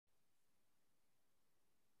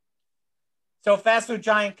So fast food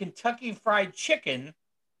giant Kentucky Fried Chicken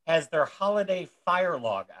has their holiday fire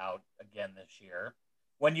log out again this year.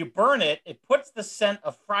 When you burn it, it puts the scent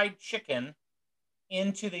of fried chicken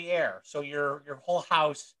into the air. So your whole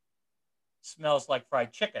house smells like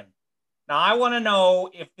fried chicken. Now I want to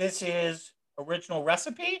know if this is original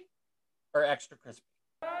recipe or extra crispy.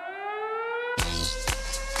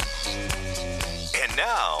 And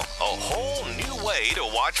now, a whole new way to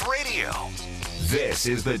watch radio. This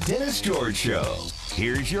is the Dennis George Show.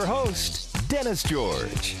 Here's your host, Dennis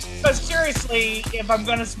George. But seriously, if I'm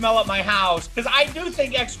going to smell at my house, because I do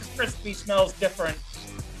think extra crispy smells different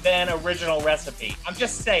than original recipe. I'm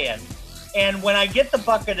just saying. And when I get the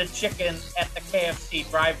bucket of chicken at the KFC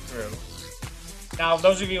drive-thru, now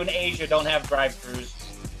those of you in Asia don't have drive-thrus.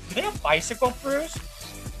 Do they have bicycle throughs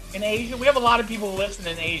in Asia? We have a lot of people who listen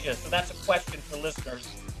in Asia, so that's a question for listeners.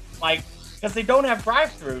 Like, because they don't have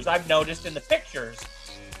drive-thrus, I've noticed in the pictures.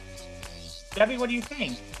 Debbie, what do you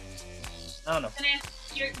think? I don't know. Dennis,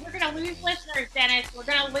 we're going to lose listeners, Dennis. We're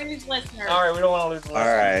going to lose listeners. All right, we don't want to lose listeners.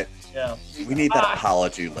 All right. Yeah. We need that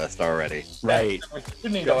apology list already. Right.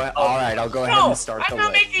 Go ahead. All right, I'll go ahead and start the I'm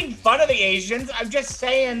not list. making fun of the Asians. I'm just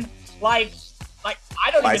saying, like I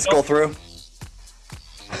don't Bicycle even know. through?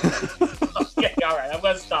 Okay, all right, I'm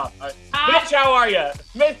going to stop. All right. Mitch, how are you?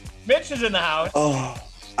 Mitch is in the house. Oh,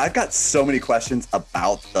 I've got so many questions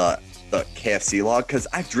about the KFC log because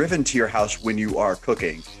I've driven to your house when you are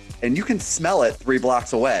cooking and you can smell it 3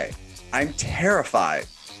 blocks away. I'm terrified.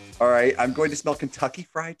 All right, I'm going to smell Kentucky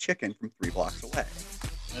Fried Chicken from 3 blocks away.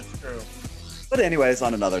 That's true. But anyways,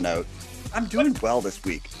 on another note, I'm doing well this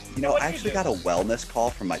week. You know, What'd I you actually do? got a wellness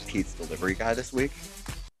call from my pizza delivery guy this week.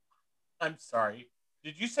 I'm sorry.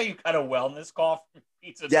 Did you say you got a wellness call from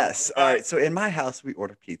pizza? Yes. Delivery All guy? right. So in my house, we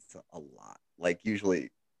order pizza a lot, like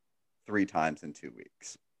usually 3 times in 2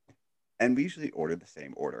 weeks. And we usually order the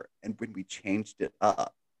same order. And when we changed it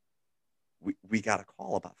up, we got a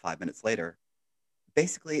call about 5 minutes later.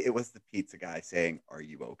 Basically, it was the pizza guy saying, "Are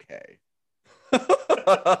you okay?"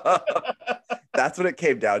 That's what it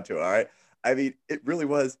came down to. All right. I mean, it really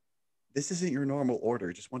was. This isn't your normal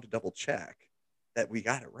order. Just want to double check that we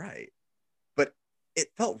got it right. But it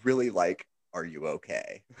felt really like, "Are you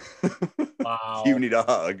okay?" Wow. Do you need a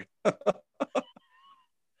hug?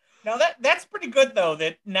 Now that's pretty good though.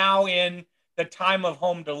 That now in the time of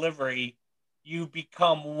home delivery, you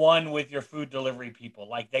become one with your food delivery people.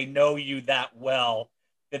 Like they know you that well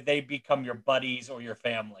that they become your buddies or your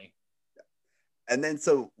family. And then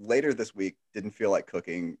so later this week, didn't feel like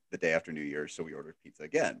cooking the day after New Year's, so we ordered pizza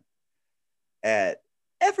again. And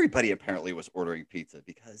everybody apparently was ordering pizza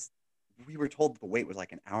because we were told the wait was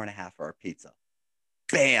like an hour and a half for our pizza.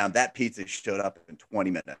 Bam, that pizza showed up in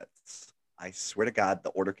 20 minutes. I swear to God, the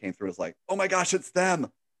order came through. It was like, "Oh my gosh, it's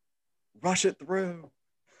them. Rush it through."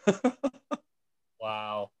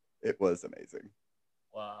 Wow. It was amazing.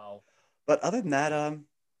 Wow. But other than that,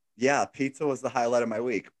 yeah, pizza was the highlight of my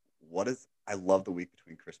week. I love the week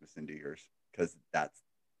between Christmas and New Year's because that's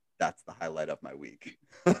the highlight of my week.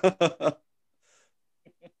 So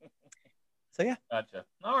yeah. Gotcha.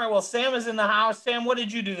 All right. Well, Sam is in the house. Sam, what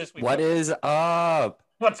did you do this week? What is up?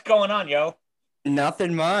 What's going on, yo?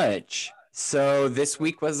 Nothing much. So this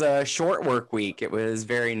week was a short work week. It was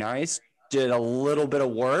very nice. Did a little bit of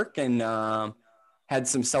work and had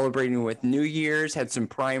some celebrating with New Year's, had some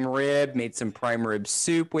prime rib, made some prime rib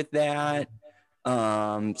soup with that.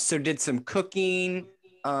 So did some cooking.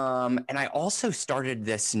 And I also started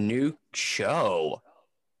this new show,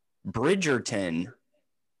 Bridgerton.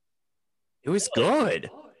 It was good.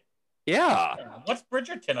 Yeah. What's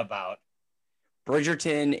Bridgerton about?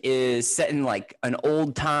 Bridgerton is set in like an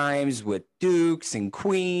old times with dukes and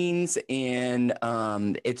queens, and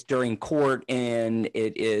it's during court, and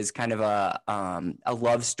it is kind of a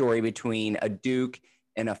love story between a duke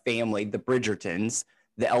and a family, the Bridgertons.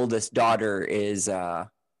 The eldest daughter is they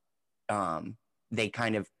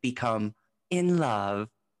kind of become in love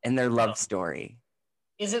in their love story.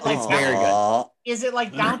 Is it like It's very good. Is it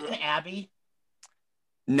like Downton Abbey?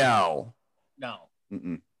 No, No.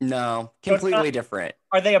 Mm-mm. no, So it's completely not- different.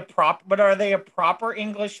 Are they a proper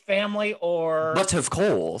English family or But of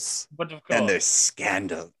course, but of And course. there's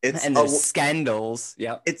scandal. It's and there's scandals.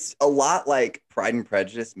 Yep, it's a lot like Pride and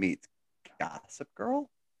Prejudice meets Gossip Girl.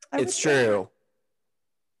 I would it's say. true.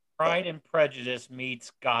 Pride and Prejudice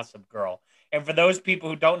meets Gossip Girl. And for those people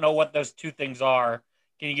who don't know what those two things are,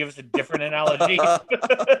 can you give us a different analogy?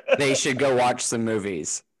 They should go watch some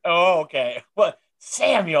movies. Oh, okay. Well,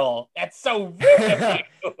 Samuel, that's so rude of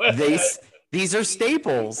you. These are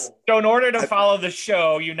staples. So in order to follow the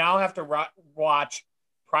show, you now have to watch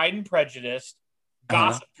Pride and Prejudice,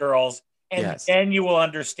 Gossip Girls, and Yes. then you will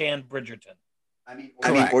understand Bridgerton.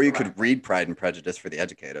 Or you could read Pride and Prejudice for the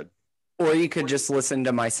educated. Or you could just listen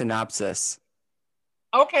to my synopsis.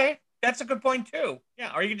 Okay, that's a good point too.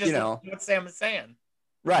 Yeah, or you can just listen to what Sam is saying.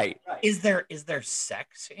 Right. Is there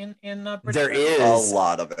sex in There is a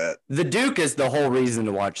lot of it. The Duke is the whole reason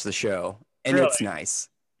to watch the show, and Really? it's nice.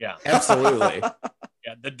 Yeah, absolutely.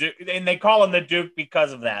 Yeah, the Duke, and they call him the Duke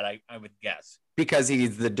because of that. I would guess because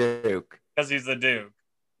he's the Duke. Because he's the Duke.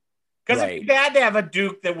 Because it'd be bad to have a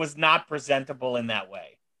Duke that was not presentable in that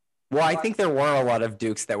way. Well, I think there were a lot of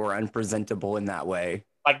Dukes that were unpresentable in that way.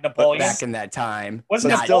 Like Napoleon? Back in that time. Was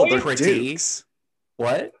Napoleon pretty? Dukes.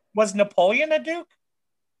 What? Was Napoleon a Duke?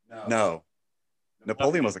 No.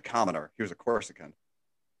 Napoleon was a commoner. He was a Corsican.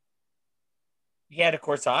 He had a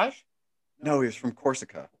corsage? No, he was from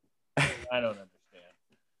Corsica. I don't understand.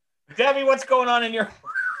 Debbie, what's going on in your...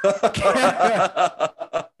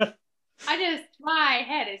 My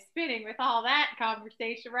head is spinning with all that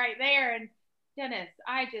conversation right there. And Dennis,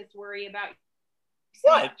 I just worry about you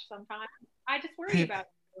so much sometimes. I just worry about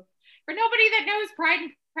you. For nobody that knows Pride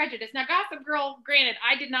and Prejudice. Now, Gossip Girl, granted,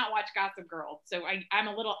 I did not watch Gossip Girl, so I'm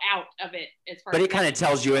a little out of it as far. But it kind of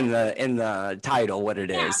tells you in the title what it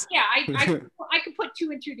is. Yeah, I could put two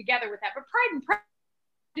and two together with that. But Pride and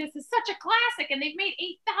Prejudice is such a classic, and they've made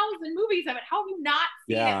 8,000 movies of it. How have you not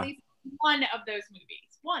seen at least one of those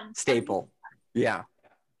movies? One staple. Yeah.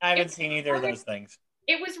 I haven't seen either of those things.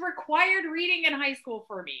 It was required reading in high school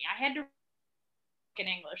for me. I had to in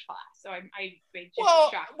English class, so I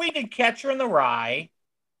shocked. We did Catcher in the Rye,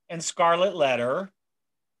 and Scarlet Letter,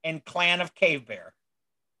 and Clan of Cave Bear.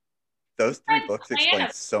 Those three books explain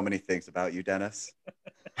so many things about you, Dennis.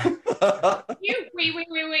 Wait.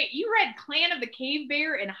 You read Clan of the Cave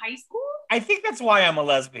Bear in high school? I think that's why I'm a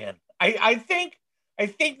lesbian. I think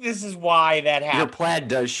this is why that happened. Your plaid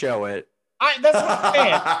does show it. That's what I'm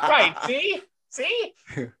saying. Right. See?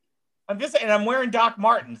 I'm wearing Doc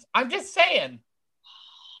Martens. I'm just saying.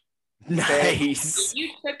 Nice. You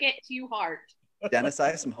took it too hard. Dennis, I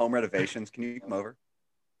have some home renovations. Can you come over?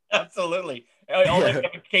 Absolutely. Only have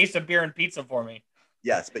a case of beer and pizza for me.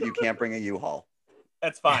 Yes, but you can't bring a U-Haul.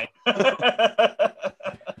 That's fine.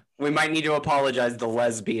 We might need to apologize to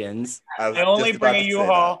lesbians. I only bring a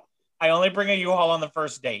U-Haul. I only bring a U-Haul on the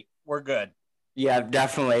first date. We're good. Yeah,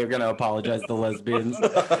 definitely. We're going to apologize to lesbians. Way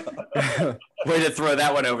to throw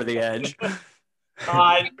that one over the edge. You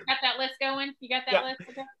got that list going? You got that list?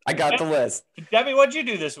 Okay? I got the list. Debbie, what'd you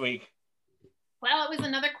do this week? Well, it was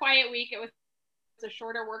another quiet week. It was a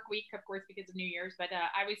shorter work week, of course, because of New Year's, but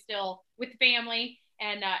I was still with family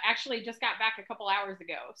and actually just got back a couple hours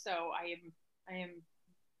ago. So I am.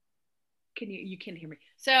 You can hear me.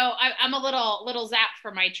 So I'm a little zapped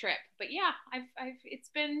from my trip, but yeah, it's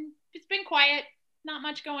been quiet. Not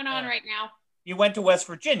much going on right now. You went to West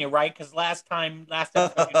Virginia, right? Because last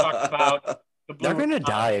episode you talked about the Blue. They're gonna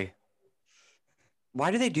die.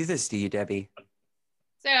 Why do they do this to you, Debbie?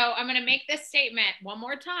 So I'm gonna make this statement one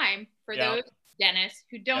more time for those, Dennis,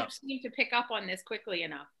 who don't seem to pick up on this quickly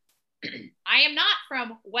enough. I am not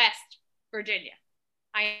from West Virginia.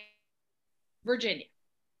 I am Virginia.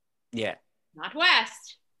 Yeah. Not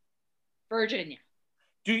West Virginia.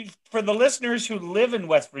 For the listeners who live in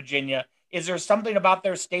West Virginia, is there something about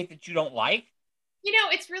their state that you don't like? You know,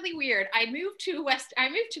 it's really weird. I moved to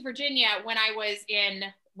Virginia when I was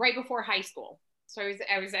right before high school. So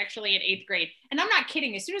I was actually in 8th grade. And I'm not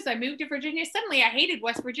kidding. As soon as I moved to Virginia, suddenly I hated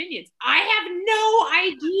West Virginians. I have no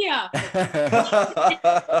idea.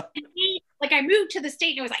 Like I moved to the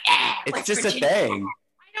state and it was like, it's West just Virginia. A thing.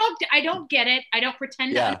 I don't get it. I don't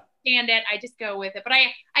pretend to understand it. I just go with it. But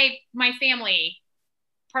my family,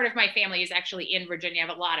 part of my family is actually in Virginia. I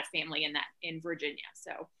have a lot of family in Virginia.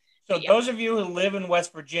 So those of you who live in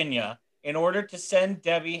West Virginia, in order to send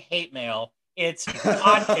Debbie hate mail, it's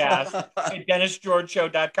podcast at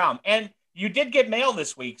DennisGeorgeShow.com. And you did get mail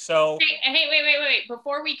this week, so... Hey, wait.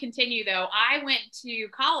 Before we continue, though, I went to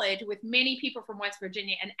college with many people from West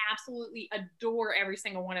Virginia and absolutely adore every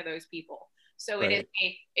single one of those people. So It is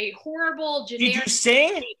a horrible generic... Did you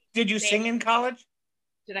sing? Did you sing in college?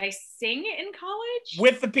 Did I sing in college?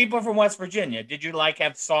 With the people from West Virginia. Did you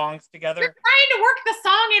have songs together? You're trying to work the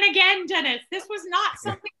song in again, Dennis. This was not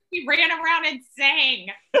something we ran around and sang.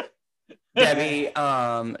 Debbie,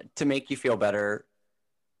 to make you feel better,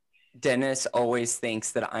 Dennis always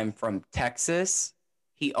thinks that I'm from Texas.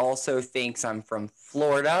 He also thinks I'm from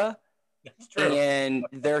Florida. That's true. And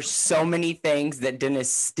there's so many things that Dennis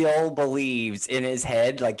still believes in his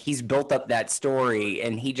head. Like he's built up that story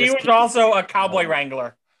and he was also a cowboy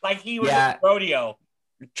wrangler. Like he was at rodeo.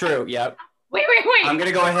 True. Yep. Wait. I'm going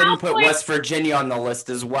to go ahead and put West Virginia on the list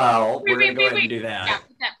as well. We're going to go ahead and do that. Yeah,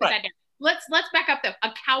 put that down. let's back up though.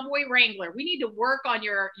 A cowboy wrangler. We need to work on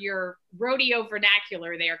your rodeo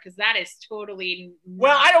vernacular there, because that is totally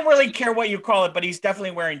Well, I don't really care what you call it, but he's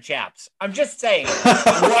definitely wearing chaps. I'm just saying.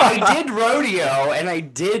 Well, I did rodeo and I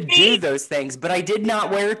did do those things, but I did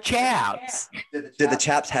not wear chaps. Did the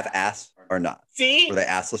chaps have ass or not? See? Were they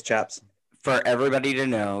assless chaps? For everybody to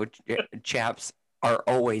know, chaps are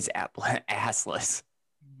always assless.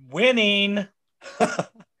 Winning.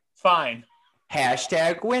 Fine.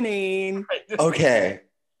 Hashtag winning. Okay.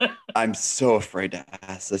 I'm so afraid to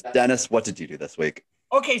ask this. Dennis, what did you do this week?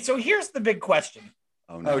 Okay, so here's the big question.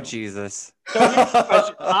 Oh, no. Oh, Jesus. So here's the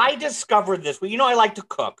question. I discovered this. Well, I like to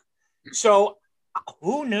cook. So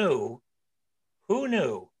who knew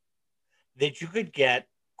that you could get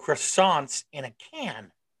croissants in a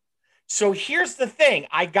can? So here's the thing.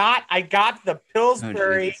 I got the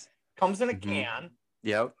Pillsbury, comes in a can.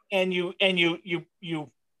 Yep. And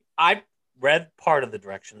I read part of the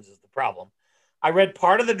directions is the problem. I read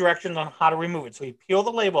part of the directions on how to remove it. So you peel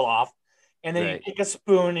the label off, and then you take a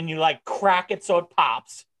spoon and you like crack it so it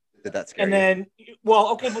pops. Did that scare and you? then, well,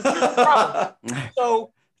 okay, but here's the problem.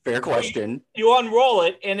 So fair question. You unroll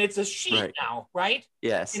it, and it's a sheet now, right?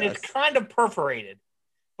 Yes. And it's kind of perforated.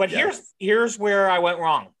 But here's where I went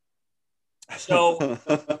wrong. So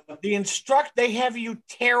they have you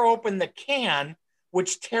tear open the can,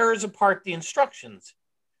 which tears apart the instructions.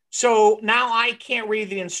 So now I can't read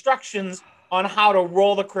the instructions on how to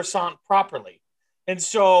roll the croissant properly. And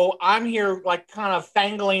so I'm here like kind of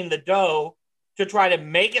fangling the dough to try to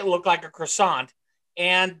make it look like a croissant.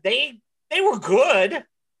 And they were good.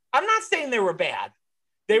 I'm not saying they were bad.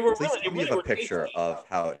 They were Please really, give me really a picture tasty. of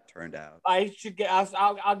how it turned out.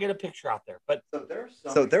 I'll get a picture out there. But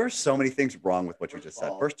So there are so many things wrong with what you just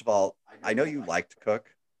said. First of all, I know you like to cook.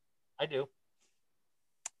 I do.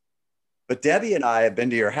 But Debbie and I have been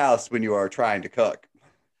to your house when you are trying to cook.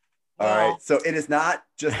 All right. So it is not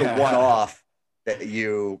just a one-off that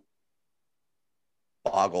you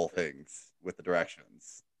boggle things with the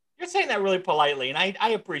directions. You're saying that really politely, and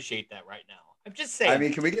I appreciate that right now. I'm just saying. I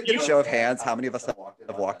mean, can we get a show of hands? How many of us have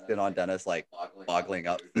walked in on Dennis like boggling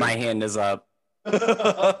up? My hand is up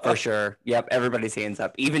for sure. Yep, everybody's hands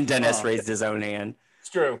up. Even Dennis raised his own hand. It's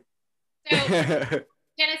true. So,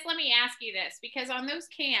 Dennis, let me ask you this, because on those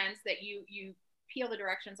cans that you peel the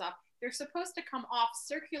directions off, they're supposed to come off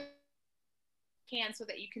circular cans so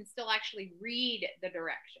that you can still actually read the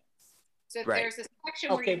directions. So if there's a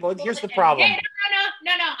section where well, here's the problem. Hey,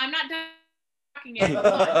 no, I'm not done talking yet.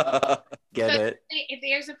 Get it? If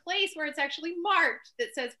there's a place where it's actually marked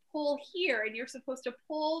that says pull here, and you're supposed to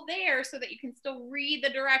pull there so that you can still read the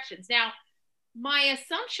directions. Now, my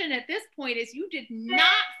assumption at this point is you did not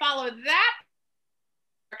follow that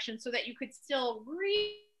direction so that you could still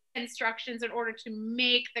read instructions in order to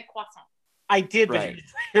make the croissant. I did, but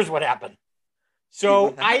here's what happened.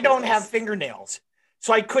 So I don't have fingernails,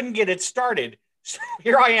 so I couldn't get it started. So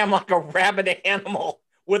here I am like a rabid animal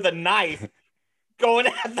with a knife going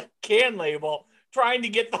at the can label, trying to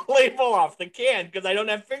get the label off the can because I don't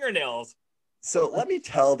have fingernails. So let me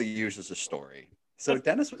tell the users a story. So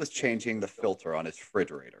Dennis was changing the filter on his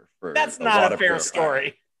refrigerator for That's not a fair purifier.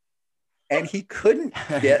 story. And he couldn't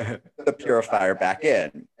get the purifier back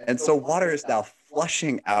in. And so water is now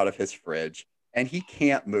flushing out of his fridge, and he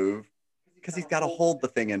can't move because he's got to hold the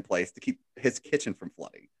thing in place to keep his kitchen from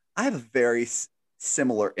flooding. I have a very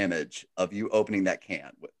similar image of you opening that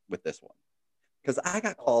can with this one, because I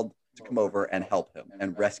got called to come over and help him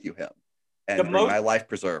and rescue him and bring my life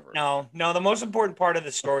preserver. No, the most important part of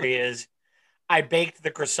the story is I baked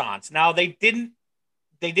the croissants. Now they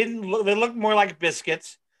looked more like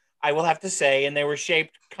biscuits, I will have to say, and they were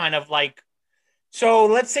shaped kind of like, so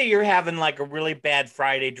let's say you're having like a really bad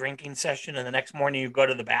Friday drinking session and the next morning you go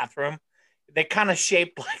to the bathroom. They kind of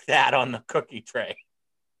shaped like that on the cookie tray.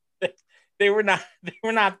 They didn't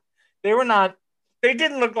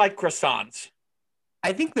look like croissants.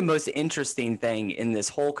 I think the most interesting thing in this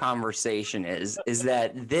whole conversation is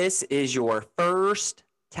that this is your first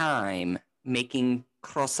time making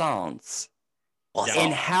croissants. No.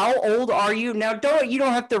 And how old are you? Now, you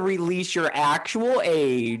don't have to release your actual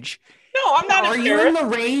age. No, I'm not. Are you in the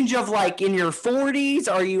range of like in your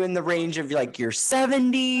 40s? Are you in the range of like your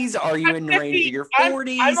 70s? Are you in the range of your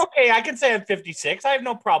 40s? I'm okay. I can say I'm 56. I have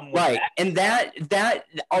no problem with that. And that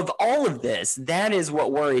of all of this, that is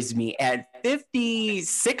what worries me. At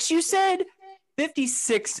 56, you said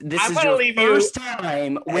 56. This is your first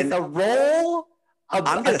time with a roll, a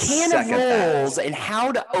can of rolls, and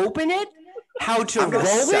how to open it, how to roll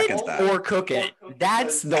it or cook it.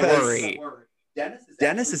 That's the worry.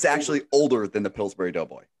 Dennis is actually older than the Pillsbury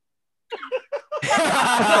Doughboy.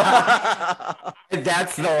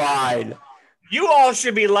 That's the line. You all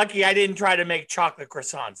should be lucky I didn't try to make chocolate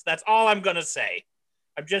croissants. That's all I'm going to say.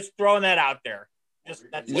 I'm just throwing that out there.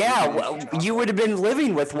 Yeah, well, you would have been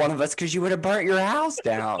living with one of us because you would have burnt your house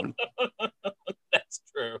down. That's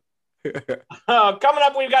true. Coming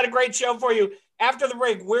up, we've got a great show for you. After the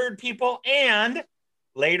break, weird people. And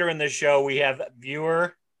later in the show, we have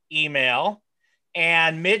viewer email.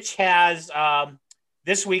 And Mitch has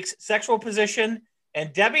this week's sexual position.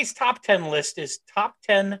 And Debbie's top 10 list is top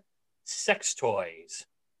 10 sex toys.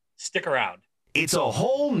 Stick around. It's a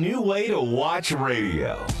whole new way to watch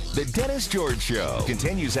radio. The Dennis George Show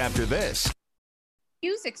continues after this.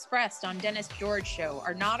 Views expressed on Dennis George Show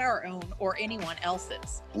are not our own or anyone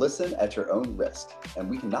else's. Listen at your own risk, and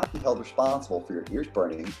we cannot be held responsible for your ears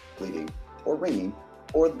burning, bleeding, or ringing,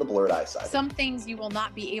 or the blurred eyesight. Some things you will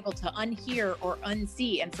not be able to unhear or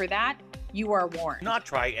unsee, and for that, you are warned. Not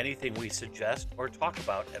try anything we suggest or talk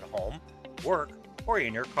about at home, work, or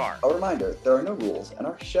in your car. A reminder, there are no rules, and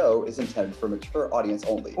our show is intended for a mature audience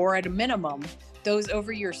only. Or at a minimum, those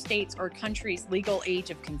over your state's or country's legal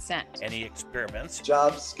age of consent. Any experiments,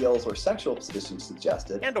 Jobs, skills, or sexual positions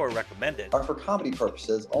suggested and or recommended, are for comedy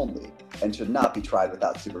purposes only and should not be tried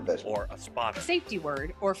without supervision. or a spotter. A safety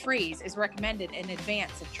word or phrase is recommended in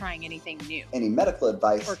advance of trying anything new. Any medical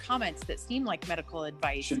advice Or comments that seem like medical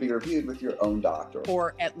advice, should be reviewed with your own doctor.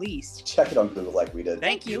 or at least. Check it on Google like we did.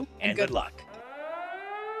 Thank you, and good luck.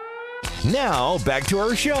 Now, back to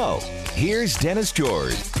our show. Here's Dennis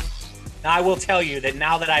George. Now, I will tell you that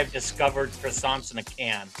now that I've discovered croissants in a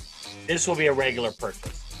can, this will be a regular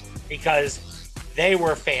purchase because they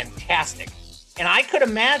were fantastic. And I could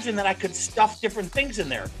imagine that I could stuff different things in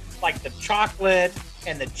there, like the chocolate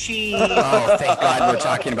and the cheese. Oh, thank God we're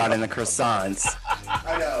talking about in the croissants.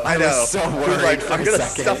 I know. was so He's worried like, for I'm a gonna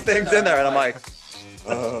second. stuff things in there, and I'm like,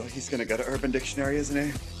 oh, he's gonna go to Urban Dictionary, isn't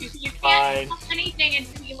he? You Fine. can't do anything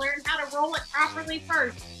until you learn how to roll it properly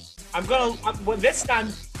first.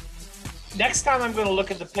 Next time I'm gonna look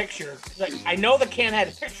at the picture. Like, I know the can had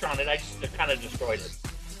a picture on it. I just kind of destroyed it.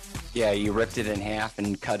 Yeah, you ripped it in half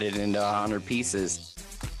and cut it into 100 pieces.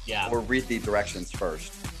 Yeah, Or read the directions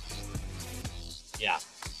first. yeah.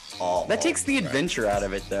 That takes the adventure out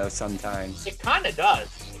of it, though, sometimes. It kind of does.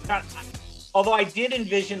 Although I did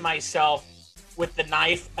envision myself with the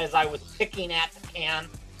knife as I was picking at the can.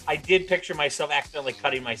 I did picture myself accidentally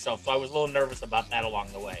cutting myself, so I was a little nervous about that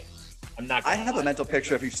along the way. I'm not. I gonna have a lie. mental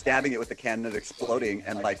picture of you stabbing it with the can and it exploding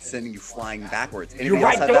and like sending you flying backwards. You're Anybody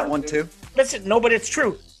right, else have though. that one too? Listen, no, but it's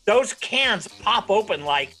true. Those cans pop open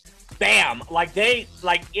like, bam,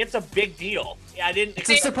 it's a big deal. Yeah, I didn't. It's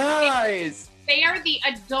a surprise! They are the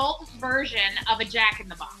adult version of a Jack in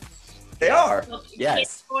the Box. They are. So, Yes.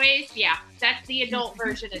 kids' toys, yeah, that's the adult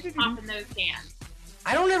version. Is popping those cans.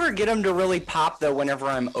 I don't ever get them to really pop, though, whenever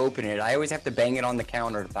I'm opening it. I always have to bang it on the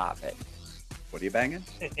counter to pop it. What are you banging?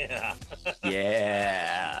 Yeah.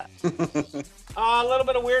 Yeah. A little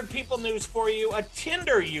bit of weird people news for you. A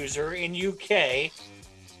Tinder user in UK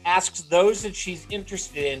asks those that she's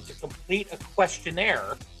interested in to complete a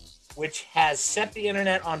questionnaire, which has set the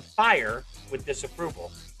internet on fire with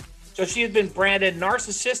disapproval. So she has been branded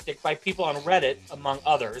narcissistic by people on Reddit, among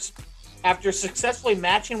others. After successfully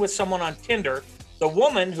matching with someone on Tinder, the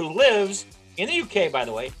woman, who lives in the UK, by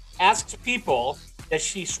the way, asks people that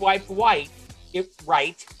she swiped right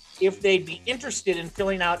if they'd be interested in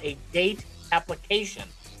filling out a date application.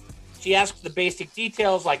 She asks the basic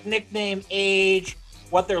details like nickname, age,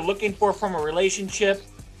 what they're looking for from a relationship,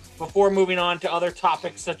 before moving on to other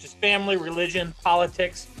topics such as family, religion,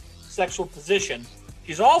 politics, sexual position.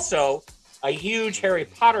 She's also a huge Harry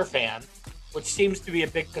Potter fan, which seems to be a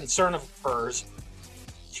big concern of hers.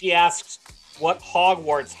 She asks what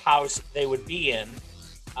Hogwarts house they would be in,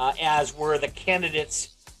 as were the candidates'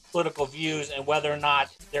 political views and whether or not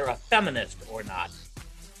they're a feminist or not.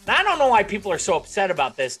 Now, I don't know why people are so upset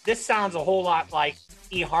about this. This sounds a whole lot like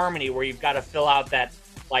eHarmony, where you've got to fill out that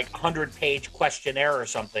like 100-page questionnaire or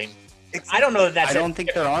something. I don't know that that's I don't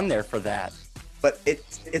think they're on there for that. But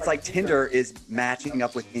it's like Tinder is matching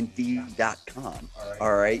up with Indeed.com.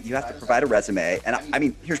 All right, you have to provide a resume, and I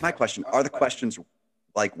mean, here's my question: are the questions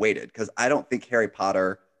like weighted? Because I don't think Harry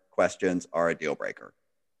Potter questions are a deal breaker.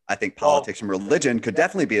 I think politics and religion could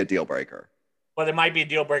definitely be a deal breaker. But it might be a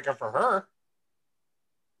deal breaker for her.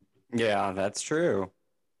 Yeah, that's true.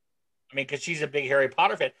 I mean, because she's a big Harry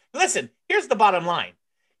Potter fan. Listen, here's the bottom line.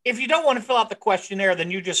 If you don't want to fill out the questionnaire, then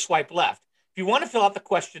you just swipe left. If you want to fill out the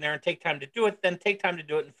questionnaire and take time to do it, then take time to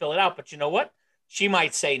do it and fill it out. But you know what? She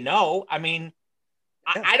might say no. I mean,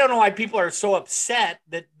 I don't know why people are so upset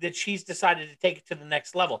that she's decided to take it to the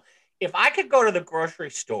next level. If I could go to the grocery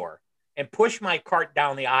store and push my cart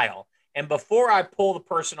down the aisle. And before I pull the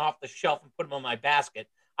person off the shelf and put them in my basket,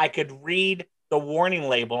 I could read the warning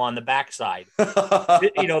label on the backside.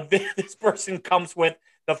 This person comes with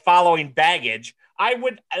the following baggage. I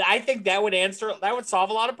think that would solve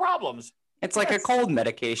a lot of problems. It's like a cold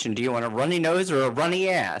medication. Do you want a runny nose or a runny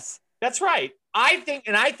ass? That's right. I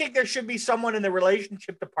think there should be someone in the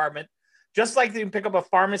relationship department, just like you pick up a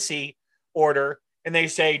pharmacy order and they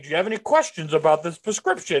say, do you have any questions about this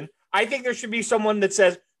prescription? I think there should be someone that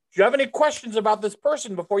says, do you have any questions about this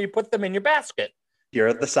person before you put them in your basket?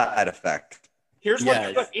 You're the side effect. Here's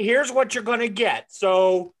what you're going to get.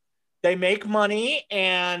 So they make money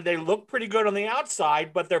and they look pretty good on the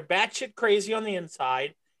outside, but they're batshit crazy on the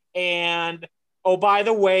inside. And, oh, by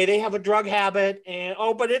the way, they have a drug habit. And,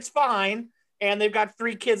 but it's fine. And they've got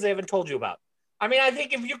 3 kids they haven't told you about. I mean, I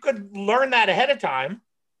think if you could learn that ahead of time.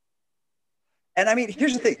 And I mean,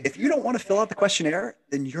 here's the thing. If you don't want to fill out the questionnaire,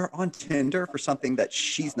 then you're on Tinder for something that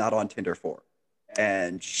she's not on Tinder for.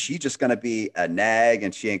 And she's just going to be a nag,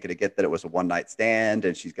 and she ain't going to get that it was a one-night stand,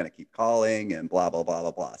 and she's going to keep calling and blah, blah, blah,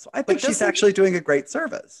 blah, blah. So I think she's actually doing a great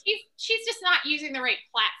service. She's just not using the right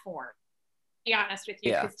platform, to be honest with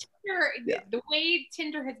you. Because Tinder, the way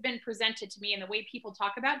Tinder has been presented to me and the way people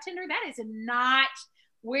talk about Tinder, that is not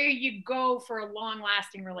where you go for a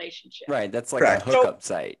long-lasting relationship. Right. That's like a hookup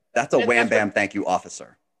site. That's a wham bam thank you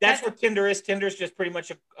officer. That's what Tinder is. Tinder's just pretty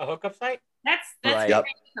much a hookup site. That's right. What I've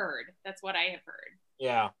heard. That's what I have heard.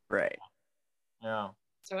 Yeah. Right. Yeah.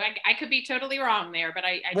 So I could be totally wrong there, but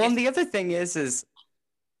and the other thing is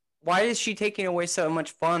why is she taking away so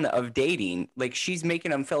much fun of dating? Like, she's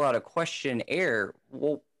making them fill out a questionnaire.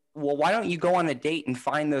 Well, why don't you go on a date and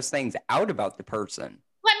find those things out about the person?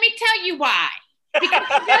 Let me tell you why. Because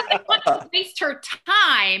she doesn't want to waste her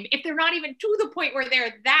time if they're not even to the point where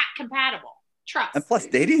they're that compatible. Trust. And plus,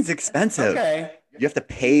 dating's expensive. Okay. You have to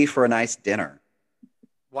pay for a nice dinner.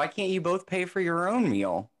 Why can't you both pay for your own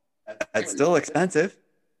meal? It's still expensive.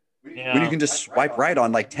 Yeah. When you can just swipe right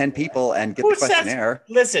on like 10 people and get the questionnaire.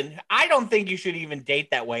 Listen, I don't think you should even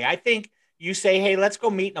date that way. I think you say, hey, let's go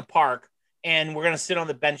meet in a park and we're going to sit on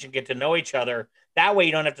the bench and get to know each other. That way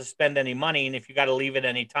you don't have to spend any money. And if you got to leave at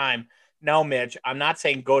any time. No, Mitch, I'm not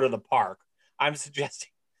saying go to the park. I'm suggesting,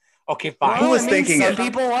 okay, fine. Who was thinking some it?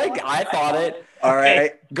 people I thought it. All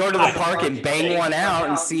right. Go to the park and bang one out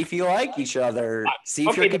and see if you like each other. See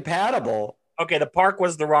if you're compatible. Okay, the park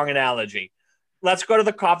was the wrong analogy. Let's go to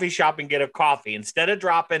the coffee shop and get a coffee. Instead of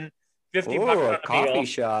dropping $50 on a coffee meal,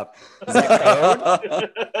 shop. Is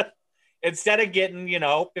that code? Instead of getting,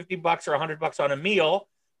 $50 or $100 on a meal,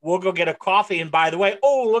 we'll go get a coffee. And by the way,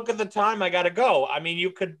 look at the time, I got to go. I mean,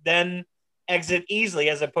 you could then exit easily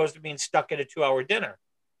as opposed to being stuck at a 2-hour dinner.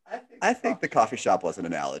 I think the coffee shop was an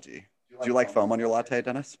analogy. Do you like foam on your latte,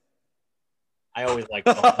 Dennis? I always like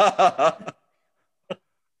foam.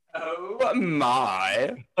 Oh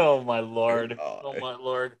my! Oh my lord! Oh my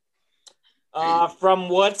lord! From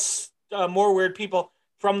what's more weird people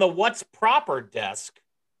from the What's Proper desk.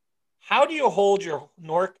 How do you hold your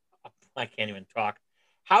I can't even talk.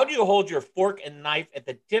 How do you hold your fork and knife at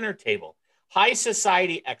the dinner table? High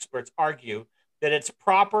society experts argue that it's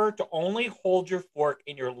proper to only hold your fork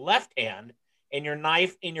in your left hand and your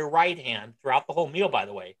knife in your right hand throughout the whole meal, by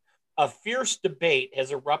the way. A fierce debate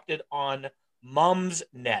has erupted on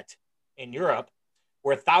Mumsnet in Europe,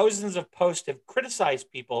 where thousands of posts have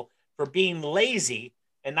criticized people for being lazy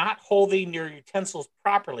and not holding your utensils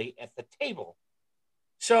properly at the table.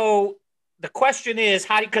 So the question is,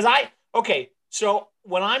 so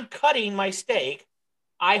when I'm cutting my steak,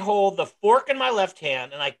 I hold the fork in my left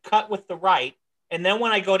hand and I cut with the right. And then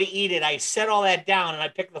when I go to eat it, I set all that down and I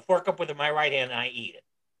pick the fork up with my right hand and I eat it.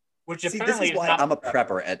 Which apparently this is why I'm a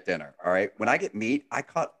prepper at dinner. All right. When I get meat, I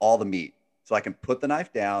cut all the meat so I can put the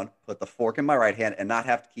knife down, put the fork in my right hand, and not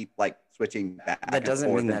have to keep like switching back. That doesn't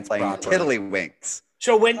and forth mean and that's playing proper. tiddlywinks.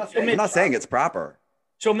 I'm not saying it's proper.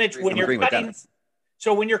 So Mitch, when you're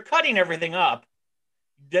cutting everything up,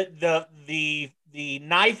 the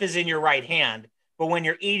knife is in your right hand, but when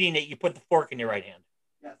you're eating it, you put the fork in your right hand.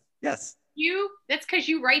 Yes. That's because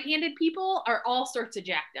you right-handed people are all sorts of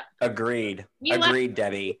jacked up. Agreed,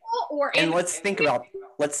 Debbie. And let's think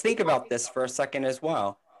about this for a second as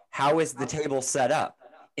well. How is the table set up?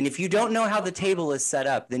 And if you don't know how the table is set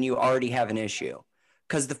up, then you already have an issue.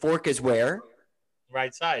 Because the fork is where?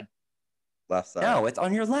 Right side. Left side. No, it's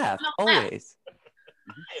on your left, always.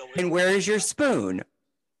 And where is your spoon?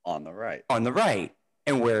 On the right. On the right.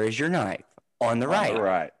 And where is your knife? On the right. On the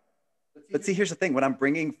right. But see, here's the thing. When I'm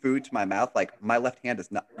bringing food to my mouth, like my left hand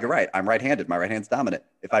is not, you're right. I'm right-handed. My right hand's dominant.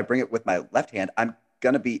 If I bring it with my left hand, I'm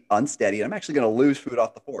going to be unsteady. And I'm actually going to lose food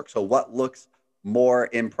off the fork. So what looks more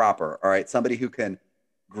improper. All right, somebody who can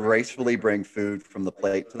gracefully bring food from the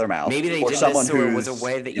plate to their mouth. Maybe they or did someone this so it was who's, a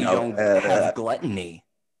way that you know, don't have gluttony,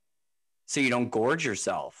 so you don't gorge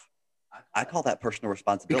yourself. I call that personal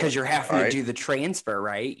responsibility. Because you're having all to right? do the transfer,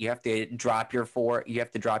 right? You have to drop your fork, you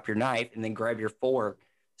have to drop your knife, and then grab your fork,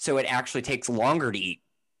 so it actually takes longer to eat.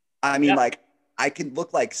 I mean, like, I can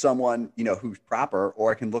look like someone, you know, who's proper,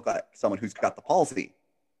 or I can look like someone who's got the palsy.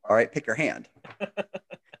 All right, pick your hand.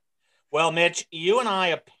 Well, Mitch, you and I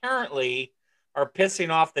apparently are pissing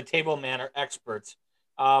off the table manner experts.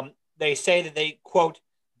 They say that they, quote,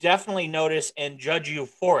 definitely notice and judge you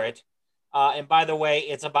for it. And by the way,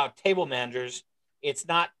 it's about table manners. It's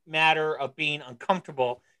not matter of being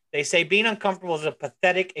uncomfortable. They say being uncomfortable is a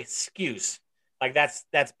pathetic excuse. Like that's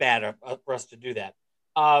bad for us to do that.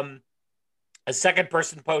 A second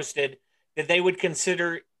person posted that they would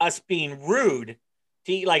consider us being rude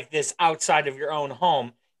to eat like this outside of your own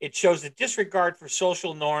home. It shows a disregard for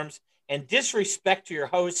social norms and disrespect to your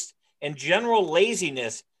hosts and general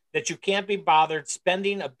laziness that you can't be bothered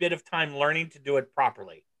spending a bit of time learning to do it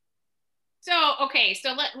properly. So, okay,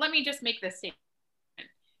 so let me just make this statement.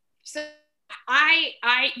 So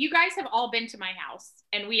you guys have all been to my house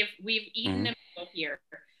and we've eaten a meal here.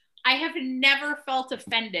 I have never felt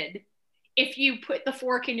offended if you put the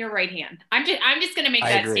fork in your right hand. I'm just going to make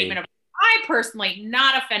that statement. I personally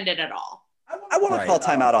not offended at all. I want to call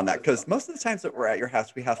time out on that, because most of the times that we're at your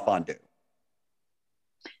house, we have fondue.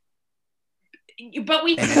 But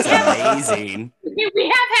we It's amazing.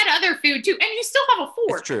 We have had other food too, and you still have a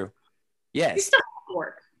fork. It's true. Yes. You still have a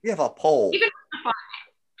fork. We have a pole. Even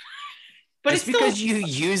but Just it's because still, you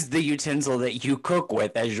use the utensil that you cook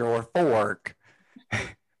with as your fork.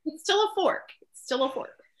 it's still a fork. It's still a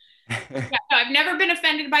fork. Yeah, no, I've never been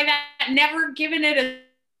offended by that. Never given it a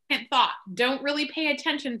second thought. Don't really pay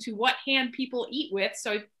attention to what hand people eat with,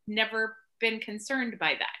 so I've never been concerned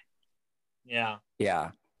by that. Yeah.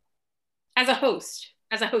 Yeah. As a host,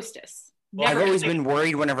 as a hostess. I've always been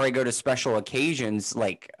worried whenever I go to special occasions,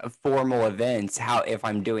 like formal events, if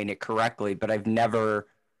I'm doing it correctly, but I've never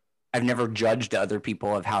judged other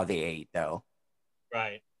people of how they ate, though.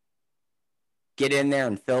 Right. Get in there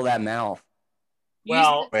and fill that mouth.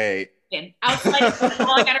 Well, wait. Outside, that's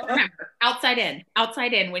all I gotta remember. Outside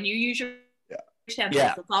in. When you use your utensils,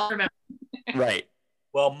 that's all I remember. Right.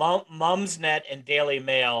 Well, Mumsnet and Daily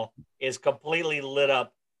Mail is completely lit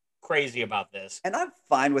up crazy about this. And I'm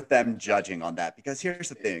fine with them judging on that, because here's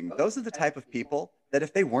the thing. Those are the type of people that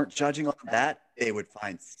if they weren't judging on that, they would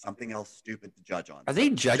find something else stupid to judge on. Are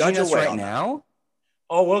they judging us right now?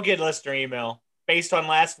 Oh, we'll get listener email based on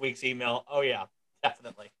last week's email. Oh, yeah,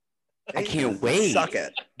 definitely. I can't wait. Suck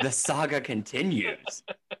it. The saga continues.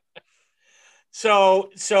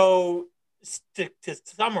 So to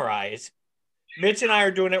summarize, Mitch and I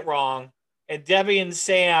are doing it wrong, and Debbie and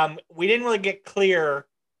Sam, we didn't really get clear.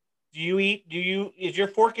 Is your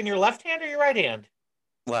fork in your left hand or your right hand?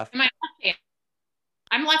 Left. My left hand.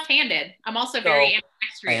 I'm left-handed. I'm also very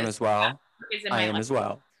ambidextrous. I am as well. I am as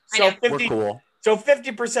well. So we're cool. So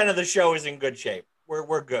 50% of the show is in good shape.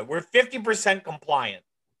 We're good. We're 50% compliant.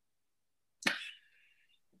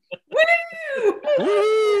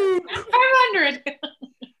 Woo! 500.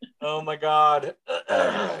 Oh my God.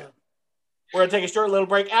 We're going to take a short little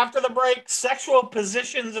break. After the break, sexual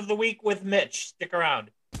positions of the week with Mitch. Stick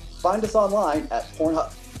around. Find us online at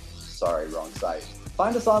Pornhub. Sorry, wrong site.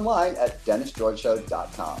 Find us online at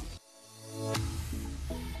DennisGeorgeShow.com.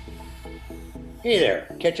 Hey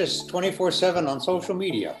there, catch us 24/7 on social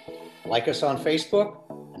media. Like us on Facebook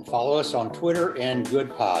and follow us on Twitter and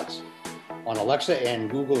Good Pods. On Alexa and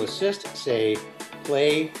Google Assist, say,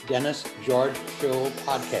 play Dennis George Show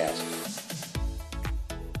podcast.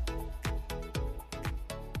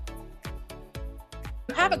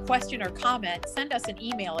 If you have a question or comment, send us an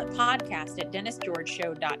email at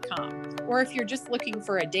podcast@DennisGeorgeShow.com. Or if you're just looking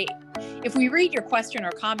for a date. If we read your question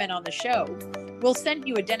or comment on the show, we'll send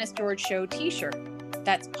you a Dennis George Show t-shirt.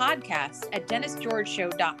 That's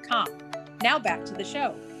podcast@DennisGeorgeShow.com. Now back to the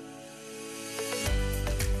show.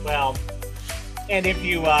 Well, and if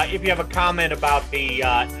you have a comment about the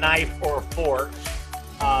knife or fork,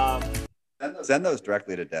 send those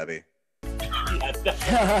directly to Debbie.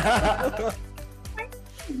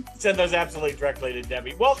 Send those absolutely directly to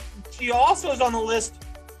Debbie. Well, she also is on the list.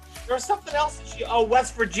 There was something else that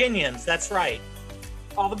West Virginians. That's right.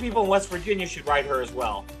 All the people in West Virginia should write her as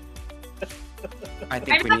well. I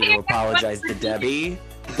think we need to apologize to Debbie.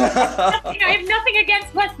 I have nothing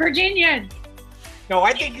against West Virginians. No,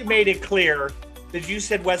 I think you made it clear that you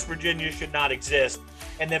said West Virginia should not exist,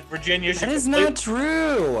 and that Virginia should. That is not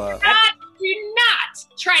true. Do not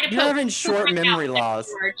try to. You're having short memory loss.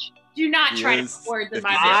 Do not try to Yes. put words in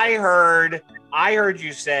my 56. mouth. I heard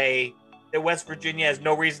you say that West Virginia has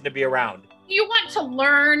no reason to be around. Do you want to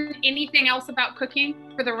learn anything else about cooking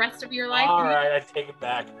for the rest of your life? All right, I take it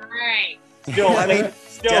back. All right. Still, I mean, Debbie,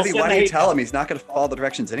 send why the don't you hate tell him he's not going to follow the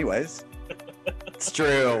directions anyways? It's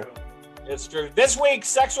true. It's true. This week,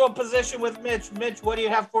 sexual position with Mitch. Mitch, what do you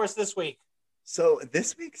have for us this week? So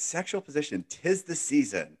this week's sexual position, 'tis the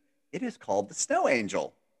season. It is called the Snow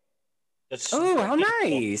Angel. Oh, how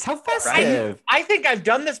nice. How festive. I think I've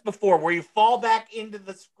done this before, where you fall back into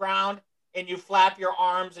the ground and you flap your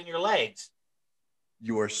arms and your legs.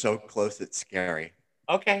 You are so close, it's scary.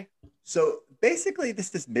 Okay. So basically,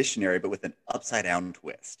 this is missionary, but with an upside down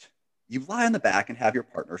twist. You lie on the back and have your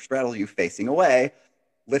partner straddle you facing away,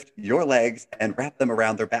 lift your legs and wrap them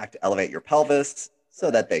around their back to elevate your pelvis so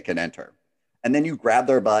that they can enter. And then you grab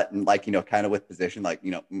their butt and kind of with position,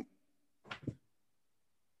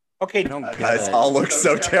 Okay. Guys, all look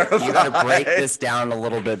so terrified. You got to break this down a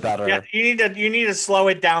little bit better. Yeah, you need to slow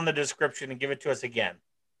it down, the description, and give it to us again.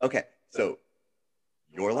 Okay, so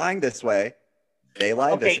you're lying this way. They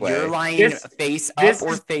lie this way. You're lying face up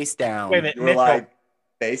or face down. Wait a minute. You're lying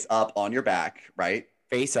face up on your back, right?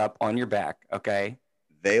 Face up on your back, okay?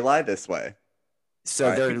 They lie this way. So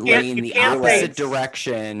Right. they're You can't- laying you the can't opposite face.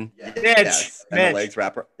 direction. Mitch, And the legs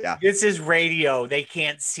wrap. Yeah. This is radio. They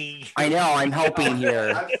can't see. I know, I'm helping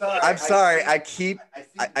here. I'm sorry. I see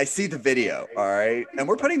the video. All right. And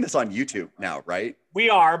we're putting this on YouTube now, right? We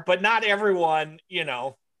are, but not everyone, is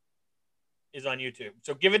on YouTube.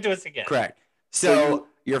 So give it to us again. Correct. So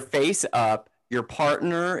you're face up, your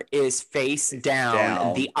partner is face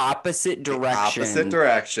down, the opposite direction. Opposite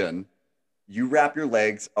direction. You wrap your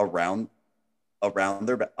legs around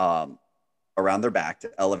their back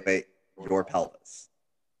to elevate your pelvis.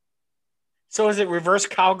 So is it reverse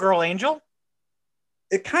cowgirl angel?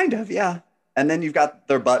 It kind of, yeah. And then you've got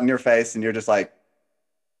their butt in your face and you're just like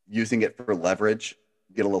using it for leverage,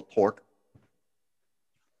 get a little torque.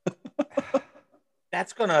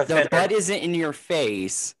 That's going to The offend butt isn't in your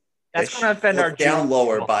face. That's going to offend our down Jewish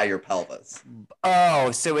lower people. by your pelvis.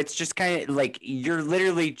 Oh, so it's just kind of like you're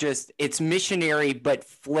literally just it's missionary, but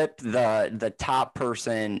flip the top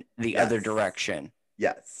person the Yes. other direction.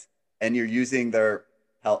 Yes. And you're using their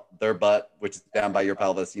butt, which is down by your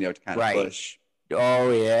pelvis, to kind of Right. push.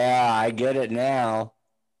 Oh yeah, I get it now.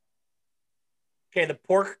 Okay, the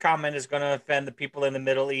pork comment is going to offend the people in the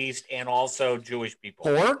Middle East and also Jewish people.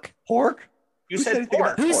 Pork? Pork? You Who said said anything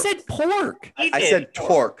pork. about Who pork? said pork? He I did. said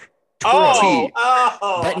torque. Oh, T.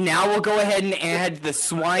 But now we'll go ahead and add the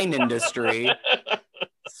swine industry.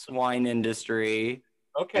 Swine industry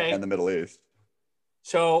Okay. And the Middle East.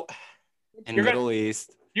 So in You're gonna- Middle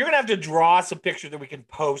East. you're going to have to draw us a picture that we can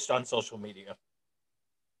post on social media.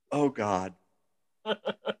 Oh, God.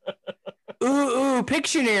 Ooh,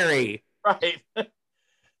 Pictionary. Right.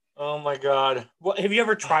 Oh, my God. Well, have you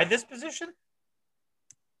ever tried this position?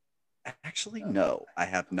 Actually, no, I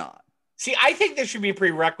have not. See, I think there should be a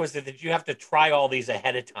prerequisite that you have to try all these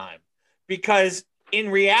ahead of time. Because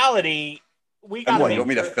in reality, we And got what, you want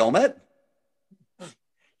me to film it?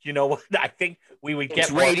 You know what? I think we would get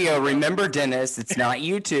It's radio. Remember, Dennis, it's not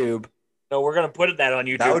YouTube. No, we're going to put that on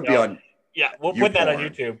YouTube. That would be No. on. Yeah, we'll put that on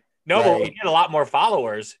YouPorn. YouTube. No, but we Right. get a lot more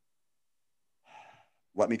followers.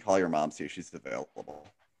 Let me call your mom, see if she's available.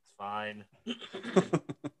 It's fine.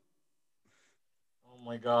 Oh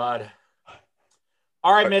my God.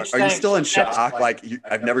 All right, Mitch. Are you thanks. still in That's- shock?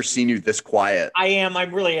 I've never seen you this quiet. I am. I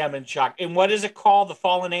really am in shock. And what is it called? The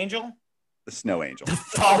Fallen Angel? The Snow Angel. The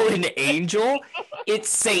fallen angel? It's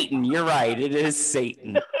Satan. You're right. It is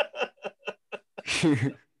Satan.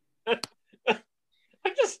 I'm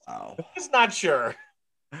just Wow. not sure.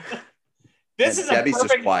 This And is Debbie's a just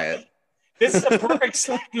perfect. quiet. This is a perfect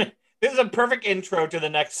segment. This is a perfect intro to the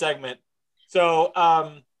next segment. So,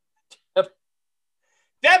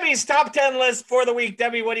 Debbie's top 10 list for the week.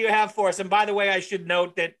 Debbie, what do you have for us? And by the way, I should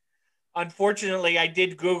note that unfortunately, I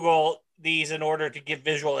did Google these in order to give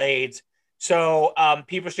visual aids. So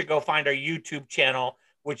people should go find our YouTube channel,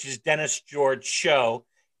 which is Dennis George Show.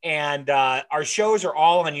 And our shows are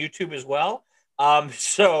all on YouTube as well.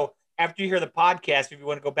 So after you hear the podcast, if you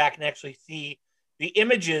want to go back and actually see the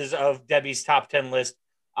images of Debbie's top 10 list,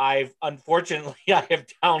 I have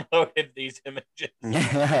downloaded these images.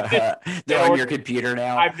 They're on your computer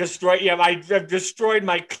now. I've destroyed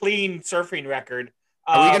my clean surfing record.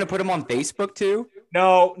 Are we going to put them on Facebook too?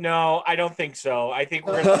 No, I don't think so. I think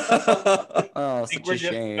we're Oh, just such a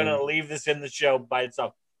shame. gonna leave this in the show by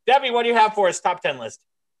itself. Debbie, what do you have for us? Top 10 list.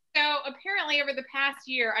 So apparently over the past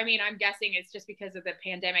year, I mean, I'm guessing it's just because of the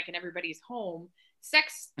pandemic and everybody's home,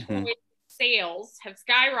 sex Mhm. toys sales have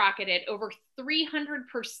skyrocketed over 300%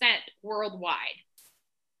 worldwide.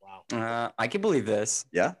 Wow. I can believe this.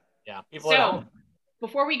 Yeah. Yeah. People at So home.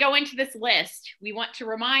 before we go into this list, we want to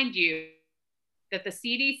remind you that the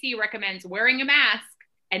CDC recommends wearing a mask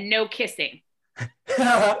and no kissing.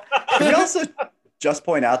 Can we also just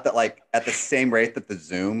point out that, like, at the same rate that the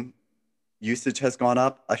Zoom usage has gone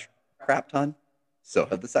up a crap ton, so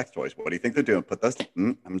have the sex toys. What do you think they're doing? Put those.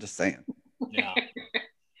 I'm just saying. Yeah.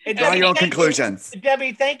 Hey, Draw your own thank you- conclusions.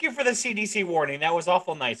 Debbie, thank you for the CDC warning. That was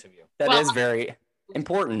awful nice of you. That is very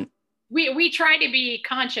important. We try to be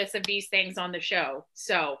conscious of these things on the show.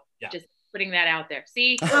 So just putting that out there.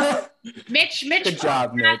 See, Mitch, Good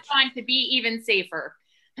job, Mitch. trying to be even safer.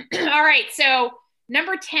 All right. So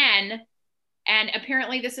number 10, and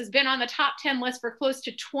apparently this has been on the top 10 list for close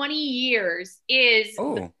to 20 years, is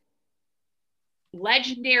the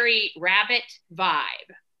legendary rabbit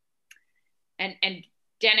vibe. And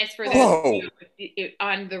Dennis, for those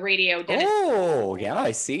on the radio, Dennis. Oh, yeah,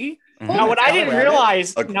 I see. Now, what I didn't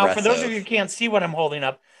realize, Aggressive. now for those of you who can't see what I'm holding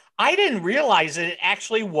up, I didn't realize that it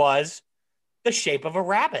actually was the shape of a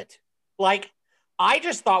rabbit. Like, I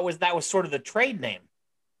just thought that was sort of the trade name.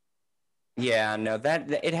 Yeah, no,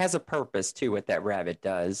 that it has a purpose too. What that rabbit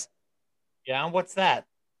does. Yeah, what's that?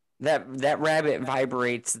 That rabbit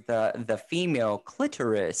vibrates the female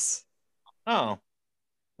clitoris. Oh,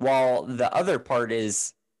 while the other part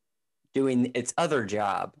is doing its other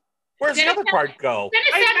job. Where's the other part go?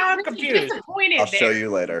 I'm confused. I'll show you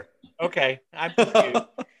later. Okay, I'm confused.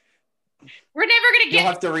 We're never gonna get. You'll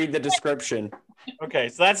have to read the description. Okay,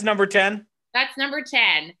 so that's number 10. That's number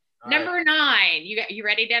 10. All Number 9. You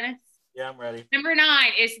ready, Dennis? Yeah, I'm ready. Number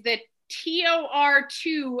 9 is the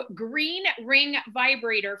TOR2 green ring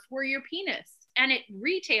vibrator for your penis, and it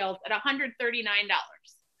retails at $139.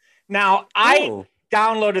 Now, I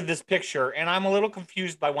downloaded this picture, and I'm a little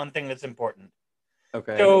confused by one thing that's important.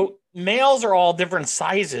 Okay. So males are all different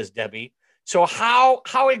sizes, Debbie. So how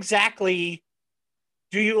exactly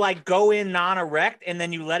do you like go in non-erect and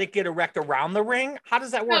then you let it get erect around the ring? How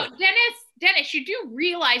does that work? No, Dennis, you do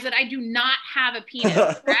realize that I do not have a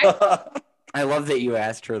penis, correct? I love that you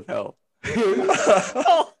asked her though.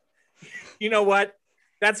 Oh, you know what?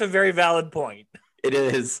 That's a very valid point. It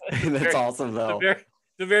is. That's awesome though. It's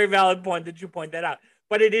a very valid point that you point that out.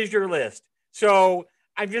 But it is your list. So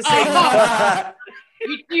I'm just saying.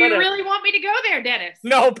 Do you really want me to go there, Dennis?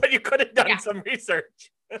 No, but you could have done some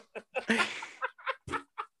research.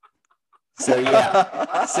 So yeah.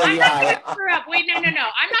 I'm not going to screw up. Wait, no. I'm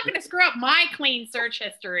not going to screw up my clean search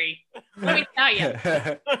history. Let me tell you.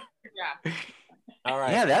 Yeah. All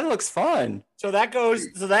right. Yeah, that looks fun. So that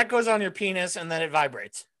goes on your penis and then it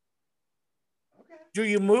vibrates. Okay. Do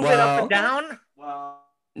you move it up and down? Well,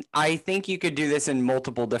 I think you could do this in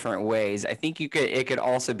multiple different ways. I think it could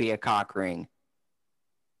also be a cock ring.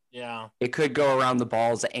 Yeah. It could go around the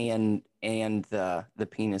balls and the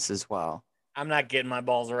penis as well. I'm not getting my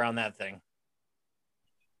balls around that thing.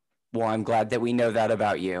 Well, I'm glad that we know that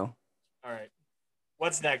about you. All right.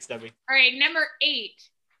 What's next, Debbie? All right, number 8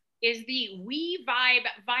 is the WeVibe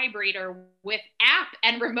vibrator with app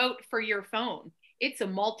and remote for your phone. It's a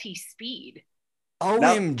multi-speed.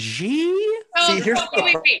 OMG? See, here's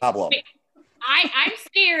the problem. Wait. I'm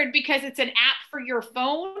scared because it's an app for your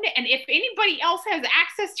phone, and if anybody else has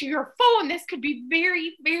access to your phone, this could be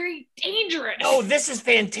very, very dangerous. Oh, this is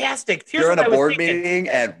fantastic. Here's You're in what a I was board thinking. meeting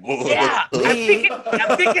and Yeah,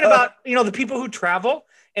 I'm thinking about the people who travel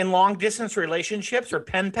in long distance relationships or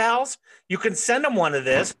pen pals. You can send them one of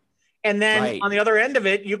this, and then on the other end of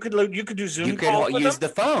it, you could do Zoom. You could use the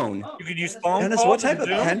phone. You could use phone. Dennis, calls what type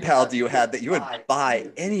and of Zoom. pen pal do you have that you would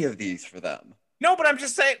buy any of these for them? No, but I'm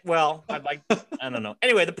just saying. Well, I don't know.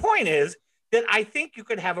 Anyway, the point is that I think you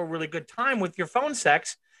could have a really good time with your phone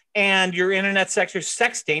sex and your internet sex, your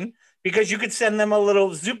sexting, because you could send them a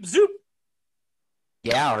little zoop.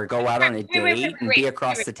 Yeah, or go out on a date wait, and be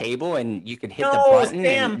across the table, and you could hit the No, button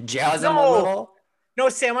Sam, and jazz them a no. little. No,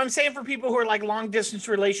 Sam, I'm saying for people who are like long distance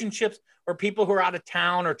relationships or people who are out of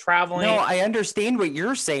town or traveling. No, I understand what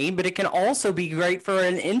you're saying, but it can also be great for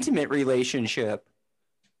an intimate relationship.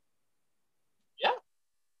 Yeah.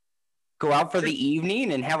 Go out for the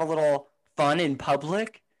evening and have a little fun in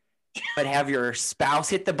public, but have your spouse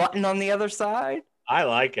hit the button on the other side. I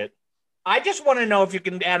like it. I just want to know if you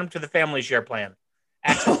can add them to the family share plan.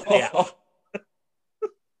 Yeah.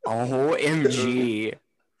 OMG.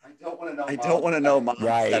 I don't want to know my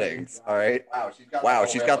settings. All right. Wow,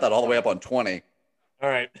 she's got that all the way up on 20. All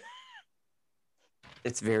right.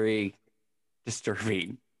 It's very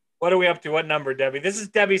disturbing. What are we up to? What number, Debbie? This is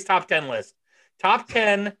Debbie's top 10 list. Top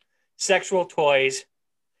 10 sexual toys.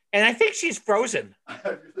 And I think she's frozen. I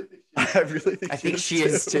really think I really think I think she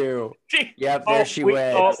is too. Yep, Oh, there she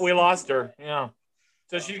went. Oh, we lost her. Yeah.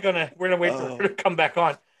 So we're gonna wait for her to come back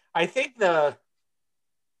on. I think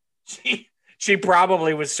she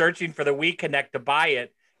probably was searching for the Wii Connect to buy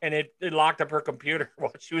it, and it locked up her computer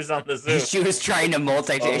while she was on the Zoom. She was trying to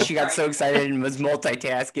multitask. She got so excited and was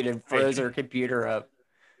multitasking and froze her computer up.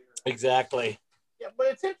 Exactly. Yeah, but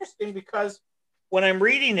it's interesting because when I'm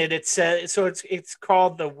reading it, it says so. It's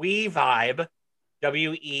called the Wii Vibe,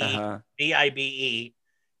 WEVIBE,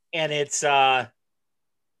 and it's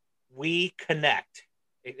Wii Connect.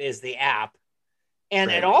 It is the app,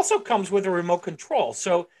 and it also comes with a remote control.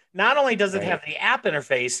 So not only does it have the app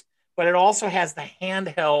interface, but it also has the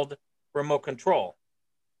handheld remote control.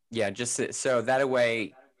 Yeah, just so that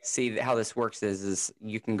way, see how this works is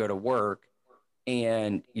you can go to work,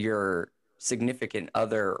 and your significant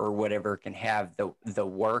other or whatever can have the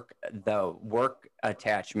work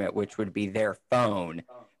attachment, which would be their phone.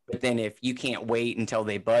 But then if you can't wait until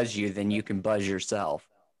they buzz you, then you can buzz yourself.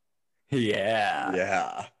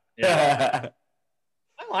 Yeah. I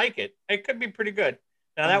like it. It could be pretty good.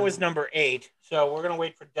 Now that was number 8, so we're gonna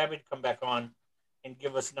wait for Debbie to come back on and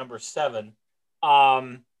give us number 7.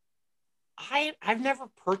 I've never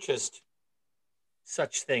purchased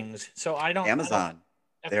such things, so I don't. Amazon.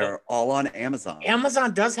 They're all on Amazon.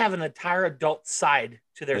 Amazon does have an entire adult side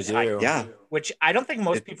to their site, yeah, which I don't think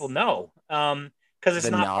most people know, because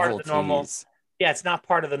it's not part of the normal. Yeah, it's not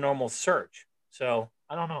part of the normal search. So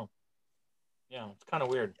I don't know. Yeah, it's kind of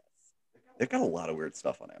weird. They've got a lot of weird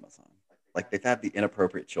stuff on Amazon. Like they've had the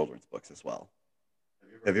inappropriate children's books as well.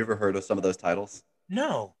 Have you ever heard of some of those titles?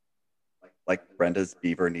 No. Like Brenda's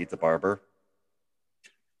Beaver Needs a Barber.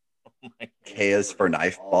 Kaya's for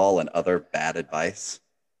Knife Ball and Other Bad Advice.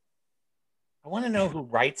 I want to know who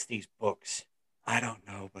writes these books. I don't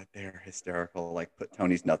know, but they're hysterical. Like Put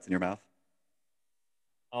Tony's Nuts in Your Mouth.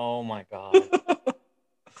 Oh my God.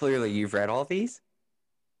 Clearly you've read all these?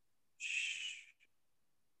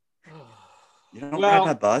 You don't ride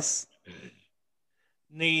my bus?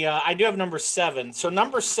 I do have number 7. So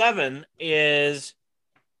number 7 is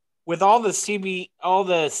with all the CBD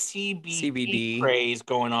craze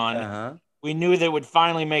going on, we knew that would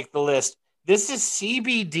finally make the list. This is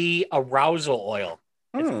CBD arousal oil.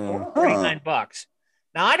 It's $49.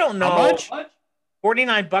 Now I don't know how much.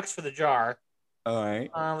 $49 for the jar. All right.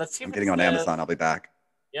 Let's see. I'm getting on Amazon. I'll be back.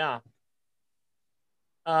 Yeah.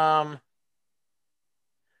 But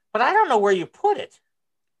I don't know where you put it.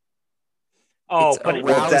 Oh, but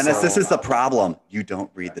well, Dennis, this is the problem. You don't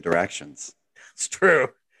read the directions. It's true.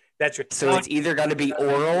 That's true. So it's either going to be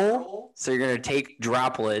oral, so you're going to take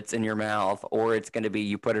droplets in your mouth, or it's going to be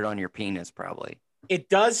you put it on your penis, probably. It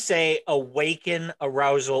does say Awaken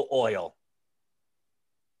Arousal Oil.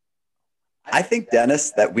 I think,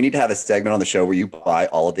 Dennis, that we need to have a segment on the show where you buy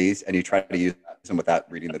all of these and you try to use them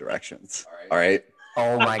without reading the directions. All right?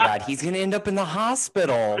 Oh my God, he's going to end up in the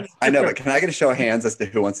hospital. I know, but can I get a show of hands as to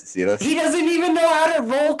who wants to see this? He doesn't even know how to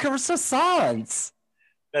roll croissants.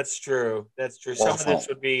 That's true. That's true. Some of this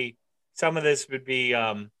would be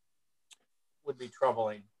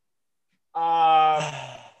troubling.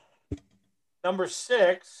 Number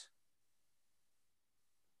 6.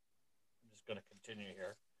 I'm just going to continue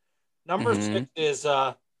here. Number 6 is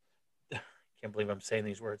I can't believe I'm saying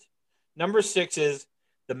these words. Number 6 is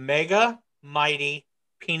the Mega Mighty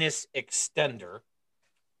Penis Extender.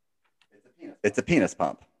 It's a penis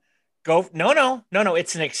pump. No.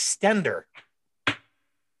 It's an extender.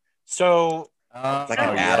 So it's like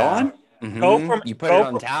an add-on. You put it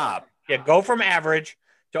on top. Yeah, go from average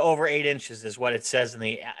to over 8 inches is what it says in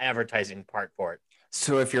the advertising part for it.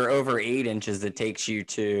 So if you're over 8 inches, it takes you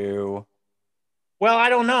to. Well, I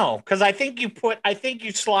don't know, because I think you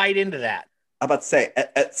slide into that. I'm about to say,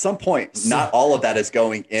 at some point, not all of that is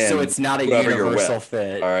going in. So it's not a universal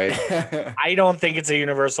fit. All right. I don't think it's a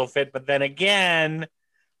universal fit, but then again,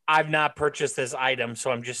 I've not purchased this item,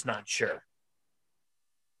 so I'm just not sure.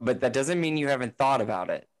 But that doesn't mean you haven't thought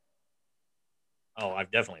about it. Oh,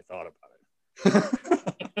 I've definitely thought about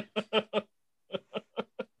it.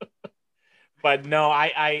 But no,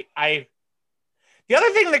 I the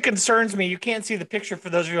other thing that concerns me, you can't see the picture for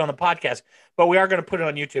those of you on the podcast, but we are going to put it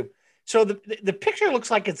on YouTube. So the picture looks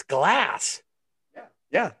like it's glass.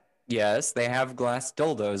 Yeah. Yes, they have glass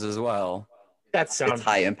dildos as well. That sounds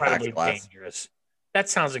high impact glass. Dangerous. That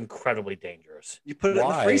sounds incredibly dangerous. You put it in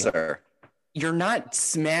the freezer. You're not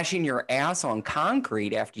smashing your ass on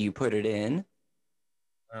concrete after you put it in.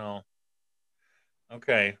 Oh.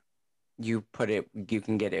 Okay. You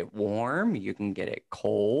can get it warm, you can get it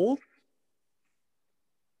cold.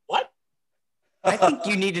 What? I think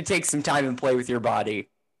you need to take some time and play with your body.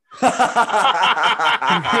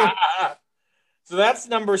 So that's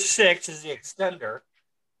number 6 is the extender.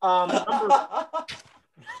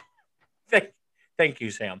 Thank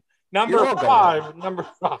you, Sam. Number You're welcome. 5.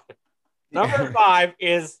 Number 5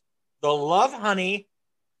 is the Love Honey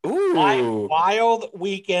Ooh. Wild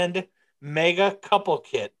Weekend Mega Couple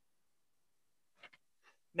Kit.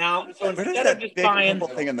 Now, so Where does instead that of just big buying,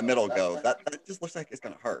 purple thing in the middle go? That just looks like it's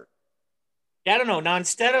gonna hurt. I don't know. Now,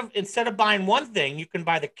 instead of buying one thing, you can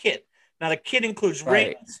buy the kit. Now, the kit includes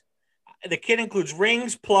Right. rings. The kit includes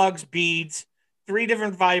rings, plugs, beads, 3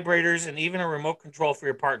 different vibrators, and even a remote control for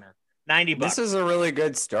your partner. $90. This is a really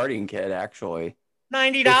good starting kit, actually.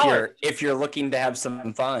 $90. If you're looking to have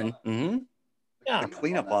some fun. Mm-hmm. Yeah. The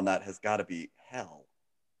cleanup on that has got to be hell.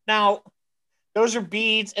 Now, those are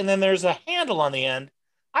beads, and then there's a handle on the end.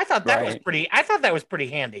 I thought that was pretty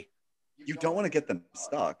handy. You don't want to get them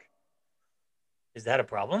stuck. Is that a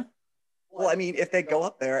problem? Well, I mean, if they go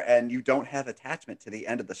up there and you don't have attachment to the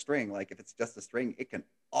end of the string, like if it's just a string, it can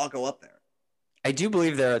all go up there. I do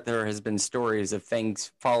believe there has been stories of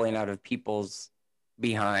things falling out of people's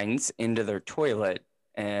behinds into their toilet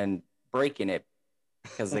and breaking it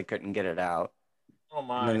because they couldn't get it out. Oh And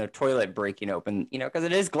then my! their toilet breaking open, because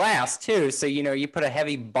it is glass too. So, you put a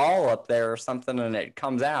heavy ball up there or something and it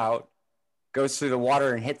comes out, goes through the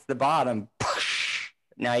water and hits the bottom.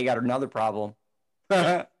 Now you got another problem.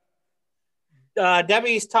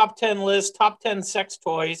 Debbie's top 10 list, top 10 sex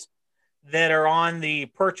toys that are on the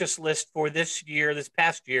purchase list for this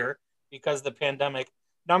past year, because of the pandemic.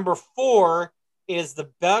 Number 4 is the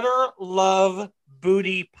Better Love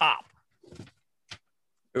Booty Pop.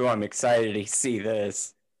 Ooh, I'm excited to see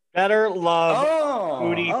this. Better Love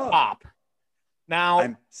Booty Pop. Now,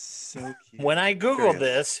 I'm so cute. when I Googled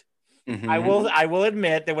this, I will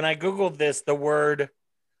admit that when I Googled this, a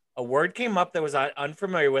word came up that was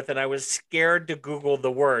unfamiliar with, and I was scared to Google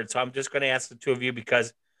the word. So I'm just going to ask the two of you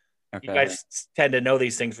because you guys tend to know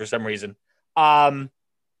these things for some reason.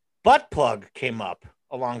 Butt plug came up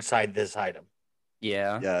alongside this item.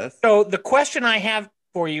 Yeah. Yes. So the question I have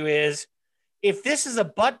for you is, if this is a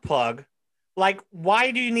butt plug, like,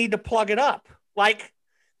 why do you need to plug it up? Like,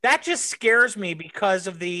 that just scares me because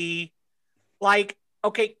of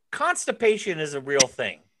constipation is a real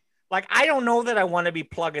thing. Like, I don't know that I want to be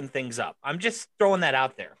plugging things up. I'm just throwing that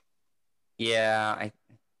out there. Yeah,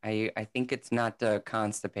 I think it's not to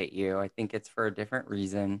constipate you. I think it's for a different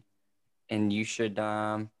reason. And you should,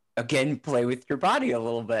 again, play with your body a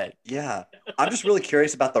little bit. Yeah. I'm just really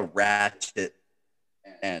curious about the ratchet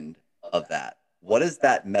end of that. What is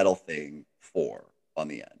that metal thing for on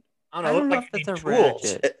the end? I don't know. if Like that's a tools.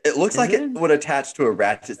 ratchet. It looks Is like it? it would attach to a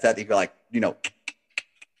ratchet set that you go like,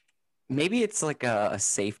 Maybe it's like a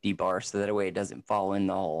safety bar so that way it doesn't fall in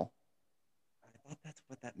the hole. I thought that's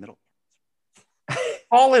what that middle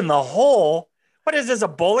All in the hole? What is this, a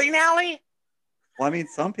bowling alley? Well, I mean,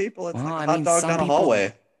 some people, it's Well, like I a hot mean, dog some down a people-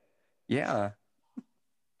 hallway. Yeah.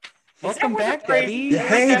 Is Welcome that what back, the phrase- Debbie. Yeah,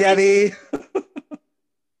 hey, Debbie.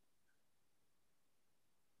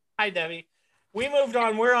 Hi, Debbie. We moved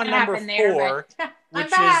on. We're on What number happened there, 4, but- which I'm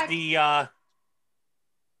back. is the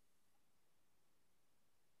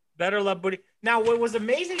Better Love Booty. Now, what was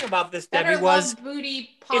amazing about this, Better Debbie, was Love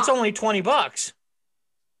Booty Pop. it's only $20.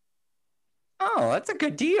 Oh, that's a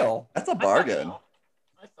good deal. That's a bargain.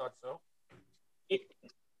 I thought so.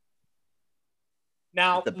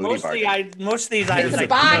 Now, It's a booty most of these items, It's a I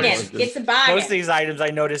bargain. noticed- It's a bargain. most of these items I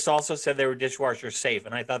noticed also said they were dishwasher safe,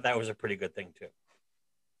 and I thought that was a pretty good thing too.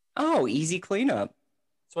 Oh, easy cleanup.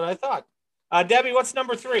 That's what I thought. Debbie, what's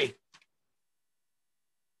number 3?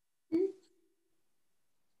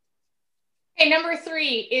 Okay, number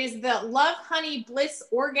 3 is the Love Honey Bliss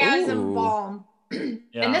Orgasm Ooh. Balm. Yeah.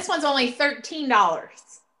 And this one's only $13.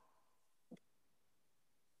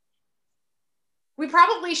 We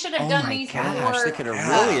probably should have Oh done my these gosh, before they could have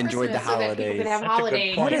really enjoyed the Christmas so that people could have holidays.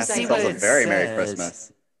 That's a good holiday point. Let's That see sounds what a it very Merry says.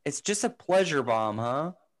 Christmas. It's just a pleasure bomb,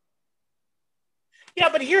 huh? Yeah,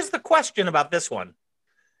 but here's the question about this one.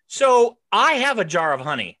 So I have a jar of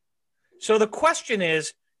honey. So the question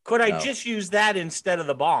is, could I No. just use that instead of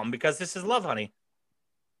the balm? Because this is Love Honey.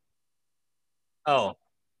 Oh.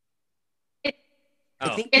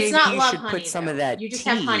 I think It's maybe not you love should honey, put some of though. that You just tea,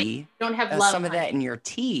 have honey. You don't have love some of that honey. in your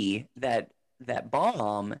tea, that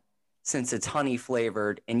balm, since it's honey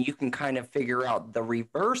flavored, and you can kind of figure out the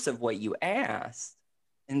reverse of what you asked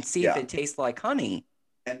and see if Yeah. it tastes like honey.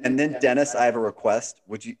 And then, Dennis, I have a request.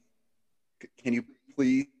 Can you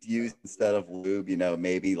please use, instead of lube,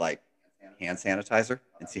 maybe like hand sanitizer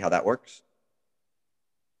and see how that works?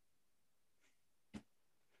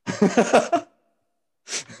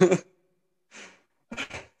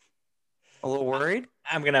 A little worried?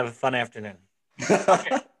 I'm gonna have a fun afternoon.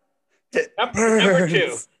 Okay. Number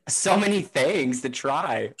 2. So many things to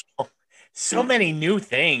try. So many new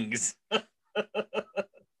things.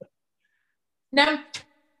 Number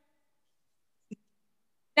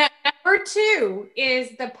 2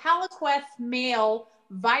 is the Palaquest Male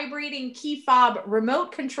Vibrating Key Fob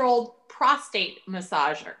Remote Controlled Prostate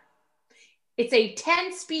Massager. It's a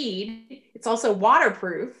 10-speed. It's also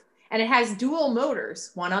waterproof, and it has dual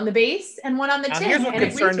motors, one on the base and one on the tip. Here's what and it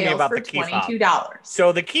concerned me retails about for the key fob. $22.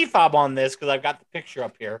 So the key fob on this, because I've got the picture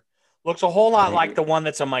up here, looks a whole lot like the one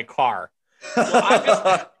that's on my car. So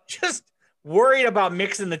I'm just worried about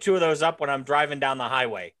mixing the two of those up when I'm driving down the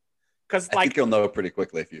highway. Because I think you'll know pretty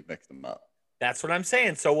quickly if you mix them up. That's what I'm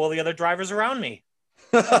saying. So will the other drivers around me.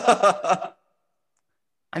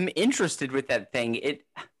 I'm interested with that thing.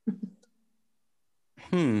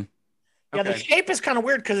 Yeah, Okay. the shape is kind of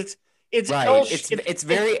weird because it's right. It's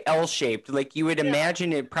very L-shaped. Like you would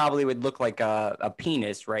imagine it probably would look like a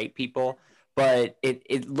penis, right, people? But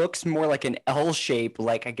it looks more like an L shape.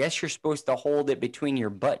 Like I guess you're supposed to hold it between your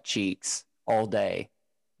butt cheeks all day.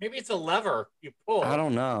 Maybe it's a lever you pull. I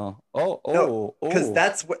don't know. Because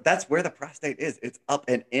that's where the prostate is. It's up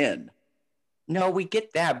and in. No, we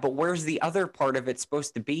get that, but where's the other part of it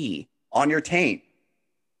supposed to be? On your taint.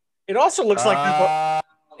 It also looks like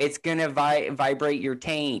it's gonna vibrate your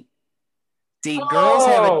taint. See, girls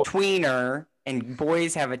have a tweener and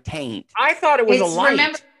boys have a taint. I thought it was a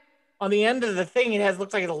light. On the end of the thing,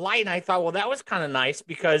 looks like it's a light, and I thought, well, that was kind of nice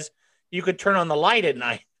because you could turn on the light at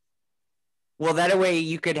night. Well, that way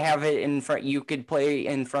you could have it in front. You could play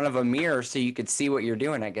in front of a mirror so you could see what you're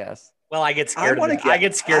doing, I guess. Well, I get scared. I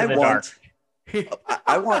get scared in the dark.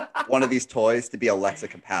 I want one of these toys to be Alexa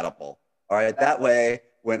compatible. All right, that way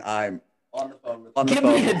when I'm on the phone, Give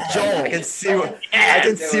me a jolt. I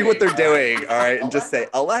can see what they're doing. All right, and just say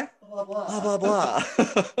Alexa, blah blah blah.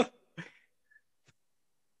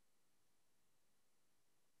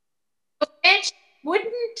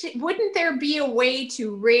 Wouldn't there be a way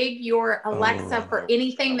to rig your Alexa for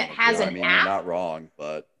anything that has an app? You're not wrong,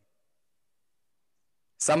 but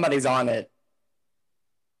somebody's on it.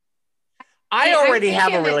 I already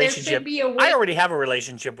have a relationship. I already have a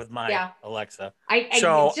relationship with my Alexa.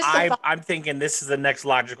 I'm thinking this is the next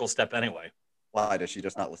logical step anyway. Why does she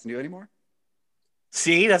just not listen to you anymore?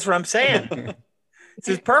 See, that's what I'm saying. This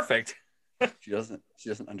is perfect. She doesn't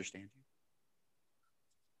understand you.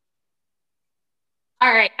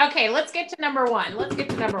 All right. Okay. Let's get to number 1.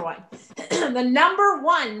 The number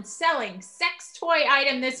 1 selling sex toy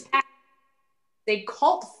item this past is a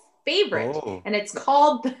cult favorite, and it's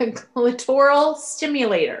called the clitoral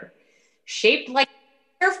stimulator. Shaped like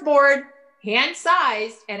a surfboard,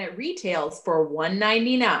 hand-sized, and it retails for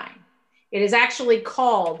 $199. It is actually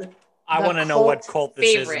called I want to know what cult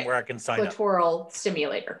this is and where I can sign up. Clitoral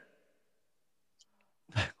stimulator.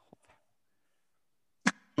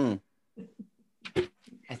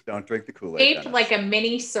 Don't drink the Kool-Aid. Shaped like a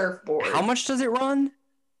mini surfboard. How much does it run?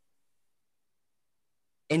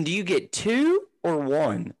 And do you get 2 or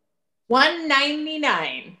 1?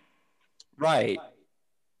 $199. Right.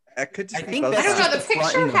 I think I don't know. The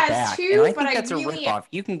picture has 2, but I that's a ripoff.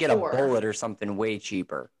 You can get a bullet or something way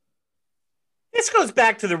cheaper. This goes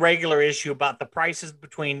back to the regular issue about the prices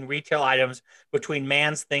between retail items, between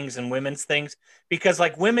man's things and women's things, because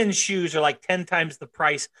like women's shoes are like 10 times the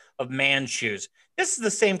price of man's shoes. This is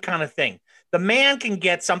the same kind of thing. The man can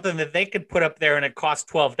get something that they could put up there and it costs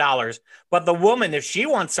 $12, but the woman, if she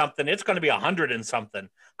wants something, it's going to be $100 and something.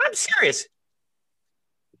 I'm serious.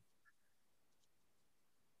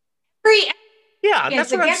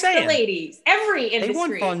 That's what I'm saying. The ladies, every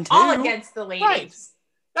industry, fun too. all against the ladies. Right.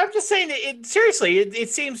 I'm just saying, seriously, it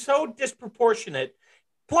seems so disproportionate.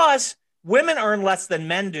 Plus, women earn less than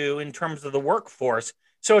men do in terms of the workforce,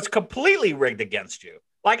 so it's completely rigged against you.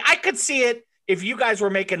 Like, I could see it if you guys were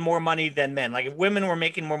making more money than men. Like, if women were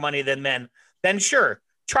making more money than men, then sure,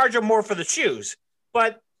 charge them more for the shoes.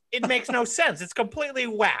 But it makes no sense. It's completely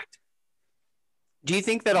whacked. Do you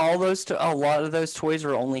think that a lot of those toys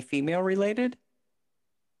are only female related?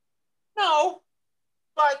 No,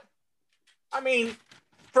 but I mean,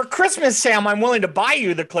 for Christmas, Sam, I'm willing to buy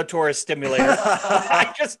you the clitoris stimulator.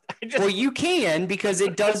 Well, you can, because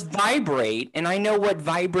it does vibrate, and I know what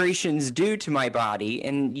vibrations do to my body,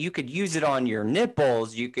 and you could use it on your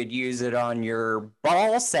nipples, you could use it on your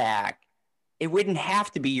ball sack. It wouldn't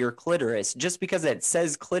have to be your clitoris, just because it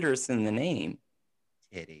says clitoris in the name.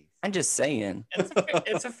 Titties. I'm just saying.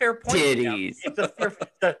 It's a fair point. Titties.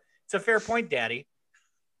 It's a fair point, Daddy.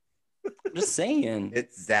 I'm just saying.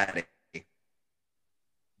 It's zaddy.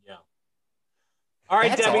 Yeah. All right,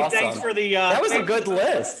 That's Debbie. awesome. Thanks for the. That was a good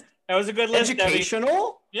list. That was a good list,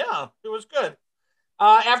 Educational? Debbie. Yeah, it was good.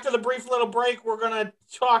 After the brief little break, we're going to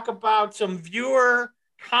talk about some viewer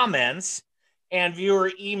comments and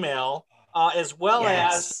viewer email, as well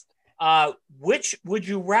as which would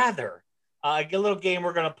you rather. A little game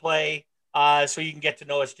we're going to play so you can get to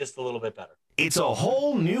know us just a little bit better. It's a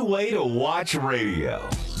whole new way to watch radio.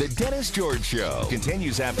 The Dennis George Show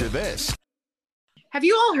continues after this. Have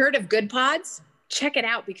you all heard of Good Pods? Check it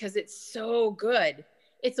out because it's so good.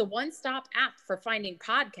 It's a one-stop app for finding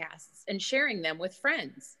podcasts and sharing them with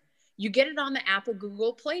friends. You get it on the Apple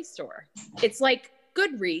Google Play Store. It's like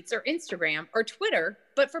Goodreads or Instagram or Twitter,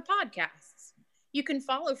 but for podcasts. You can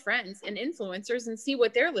follow friends and influencers and see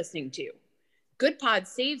what they're listening to. Good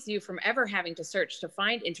Pods saves you from ever having to search to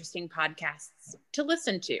find interesting podcasts to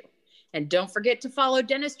listen to. And don't forget to follow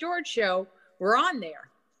Dennis George Show. We're on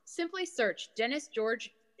there. Simply search Dennis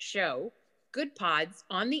George Show, Good Pods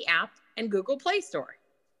on the app and Google Play Store.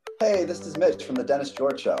 Hey, this is Mitch from the Dennis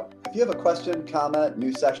George Show. If you have a question, comment,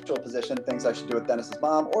 new sexual position, things I should do with Dennis's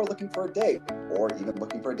mom, or looking for a date, or even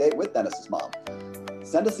looking for a date with Dennis's mom,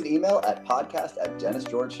 send us an email at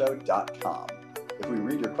podcast@dennisgeorgeshow.com. If we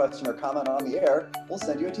read your question or comment on the air, we'll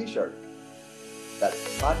send you a t-shirt.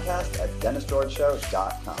 That's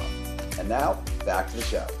podcast@dennisgeorgeshow.com. And now, back to the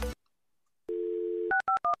show.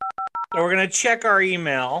 So we're going to check our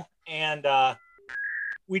email, and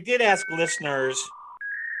we did ask listeners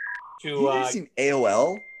to... Have you ever seen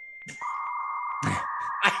AOL?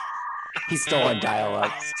 He's still on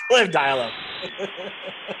dial-up. Still have dial-up.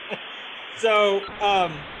 So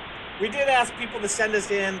we did ask people to send us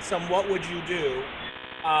in some what would you do.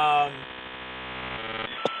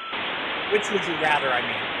 Which would you rather, I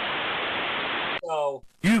mean. So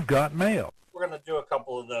you've got mail. We're going to do a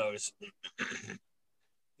couple of those.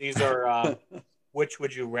 These are which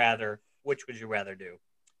would you rather do.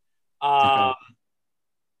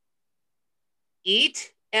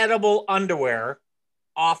 Eat edible underwear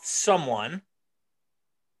off someone.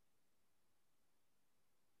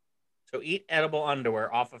 So eat edible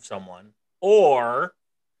underwear off of someone, or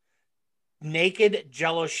naked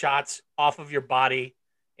Jell-O shots off of your body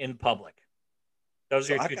in public. Those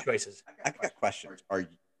are your two choices. I got questions. Are you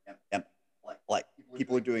like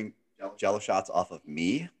people are doing Jell-O shots off of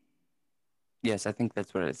me? Yes, I think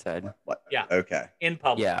that's what it said. What? Yeah. Okay. In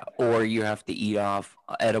public. Yeah, or you have to eat off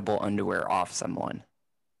edible underwear off someone.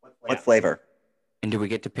 What flavor? And do we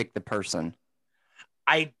get to pick the person?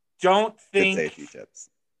 I don't think Good safety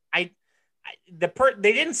tips. They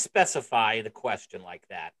didn't specify the question like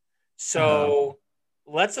that. So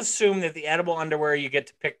let's assume that the edible underwear, you get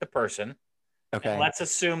to pick the person. Okay. And let's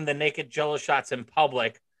assume the naked Jell-O shots in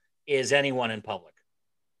public is anyone in public.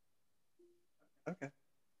 Okay.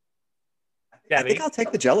 Debbie? I think I'll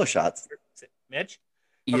take the Jell-O shots. Mitch?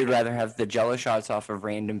 You'd rather have the Jell-O shots off of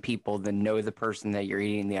random people than know the person that you're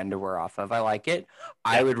eating the underwear off of. I like it.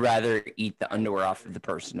 I would rather eat the underwear off of the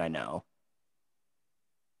person I know.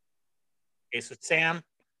 Okay, so Sam.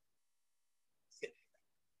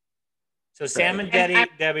 So Sam and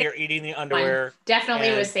Debbie are eating the underwear.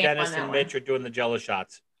 Definitely was Sam Dennis on that and Mitch are doing the Jell-O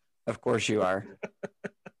shots. Of course you are.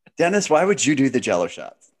 Dennis, why would you do the Jell-O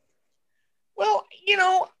shots? Well,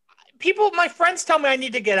 my friends tell me I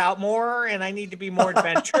need to get out more and I need to be more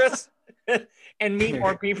adventurous and meet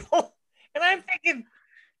more people. And I'm thinking,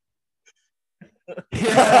 I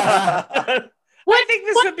think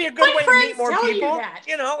this would be a good way to meet more people,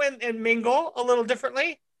 and mingle a little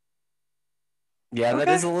differently. Yeah, that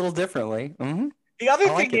is a little differently. Mm-hmm. The other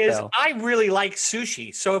thing is, I really like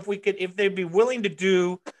sushi. So if they'd be willing to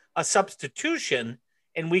do a substitution,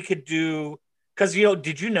 and we could do, because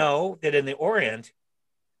did you know that in the Orient,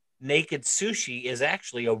 naked sushi is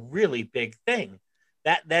actually a really big thing?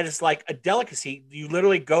 That is like a delicacy. You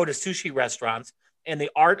literally go to sushi restaurants, and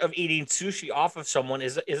the art of eating sushi off of someone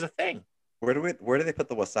is a thing. Where do they put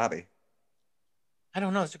the wasabi? I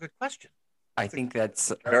don't know. It's a good question. I think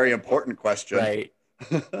that's a very important question. Right.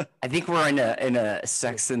 I think we're in a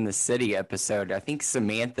Sex in the City episode. I think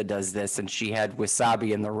Samantha does this, and she had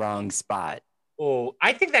wasabi in the wrong spot. Oh,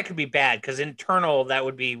 I think that could be bad because internal that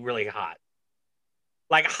would be really hot,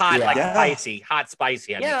 like spicy, hot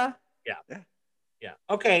spicy. I mean. Yeah.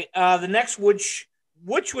 Okay. The next, which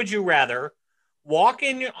would you rather walk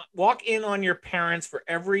in on your parents for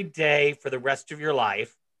every day for the rest of your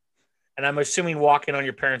life? And I'm assuming walk in on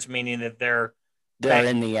your parents meaning that they're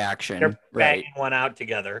in the action. They're banging one out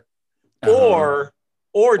together. Or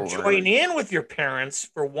join in with your parents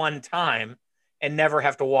for one time and never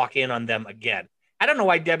have to walk in on them again. I don't know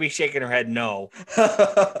why Debbie's shaking her head no.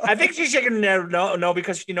 I think she's shaking her head no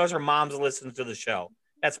because she knows her mom's listens to the show.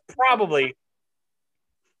 That's probably...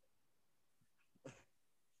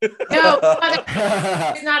 No, mother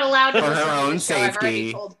is not allowed to For listen her to own the show. I've already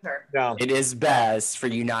safety. told her. No. It is best for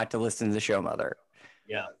you not to listen to the show, Mother.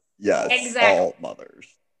 Yeah. Yes, Exactly. all mothers.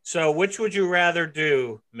 So which would you rather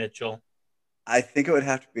do, Mitchell? I think it would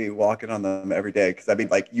have to be walking on them every day because I mean,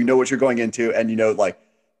 like, you know what you're going into, and you know, like,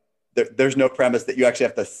 there's no premise that you actually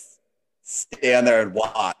have to stand there and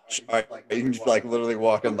watch. All right, you can just like literally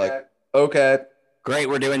walk in, like, okay, Great,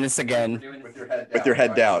 we're doing this again. with your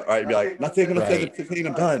head down. All right, be like, nothing, Right.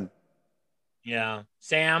 I'm done. Yeah.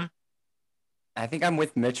 Sam? I think I'm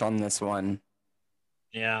with Mitch on this one.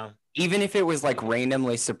 Yeah. Even if it was like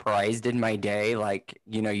randomly surprised in my day, like,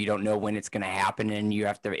 you know, you don't know when it's going to happen and you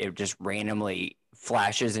have to, it just randomly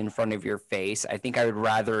flashes in front of your face. I think I would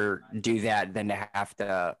rather do that than to have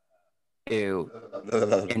to do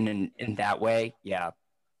in that way. Yeah.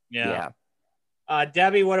 Yeah.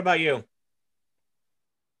 Debbie, what about you?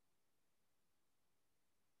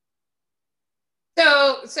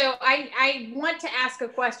 So I want to ask a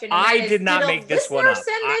question. and that I is, did not a make this one listener up.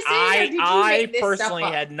 Send this in, or did you I make this personally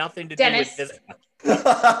stuff up? had nothing to Dennis. do with this.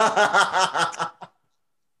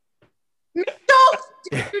 Mitchell,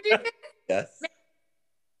 did you do this? Yes,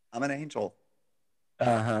 I'm an angel.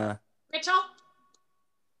 Uh-huh. Mitchell,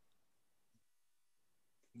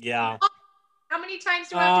 Yeah. how many times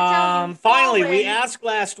do I have to tell you? Finally, we Fallen. asked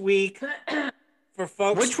last week for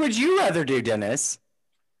folks. Which would you rather do, Dennis?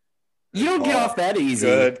 You don't get off that easy.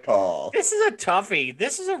 Good call. This is a toughie.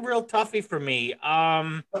 This is a real toughie for me.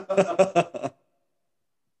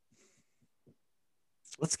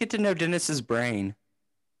 Let's get to know Dennis's brain.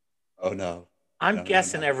 Oh no. I'm No.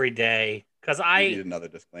 guessing every day because We I need another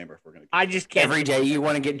disclaimer if we're gonna. I just can't. Every day you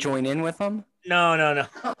want to join in with them? No.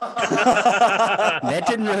 That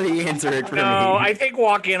didn't really answer it for me. No, I think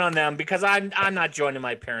walk in on them because I'm not joining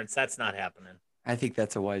my parents. That's not happening. I think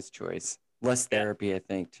that's a wise choice. Less therapy, I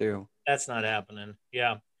think, too. That's not happening.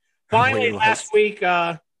 Yeah. Finally, Way last week,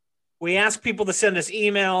 we asked people to send us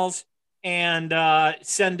emails and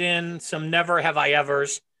send in some never have I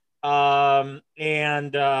evers. We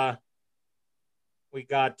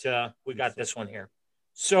got this one here.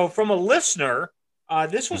 So from a listener,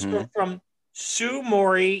 this was from Sue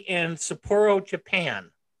Mori in Sapporo, Japan.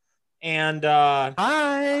 And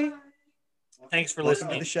hi. Thanks for Welcome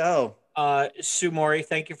to listening. the show. Sue Mori,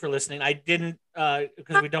 thank you for listening. I didn't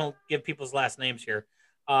because we don't give people's last names here.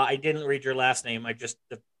 I didn't read your last name. I just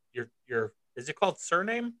your is it called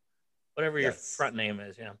surname? Whatever your front name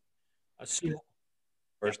is, yeah. Sue,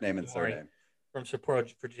 First name and Mori surname. from Sapporo,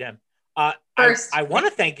 Japan. First. I want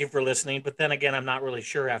to thank you for listening, but then again, I'm not really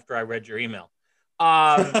sure after I read your email.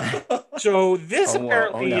 So this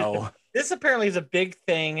this apparently is a big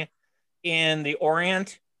thing in the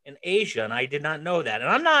Orient and Asia, and I did not know that. And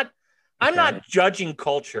I'm not judging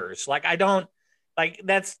cultures. Like I don't,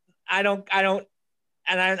 and I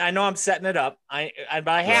know I'm setting it up. But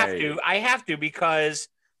I have to because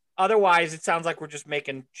otherwise it sounds like we're just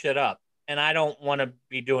making shit up, and I don't want to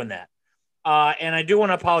be doing that. And I do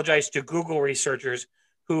want to apologize to Google researchers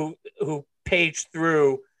who page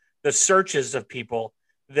through the searches of people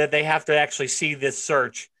that they have to actually see this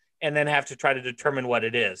search and then have to try to determine what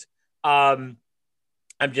it is. I'm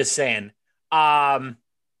just saying.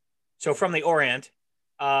 So from the Orient,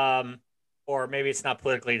 or maybe it's not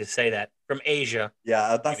politically to say that, from Asia. Yeah,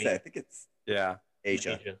 I was about to say, I think it's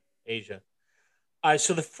Asia. Asia.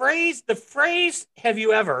 So the phrase "have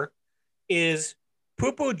you ever" is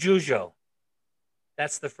 "pupu jujo."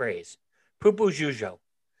 That's the phrase, "pupu jujo."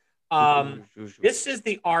 This is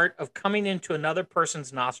the art of coming into another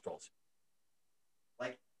person's nostrils.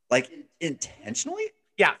 Like intentionally?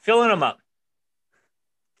 Yeah, filling them up.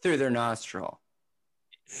 Through their nostril.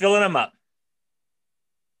 Filling them up.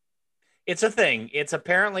 It's a thing. It's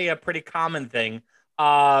apparently a pretty common thing.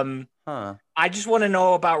 I just want to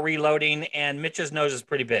know about reloading, and Mitch's nose is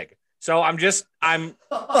pretty big. So I'm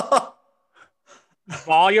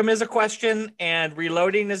volume is a question, and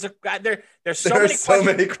reloading is there's so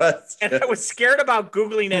many questions. And I was scared about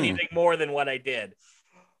Googling anything more than what I did.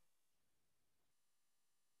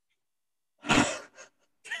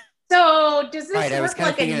 So does this I was work kind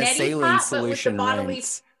like of thinking a a neti saline pot, but with the solution bodily?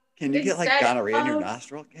 rinse. Can you get like gonorrhea in your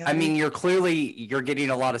nostril? I mean, you're getting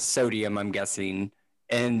a lot of sodium, I'm guessing,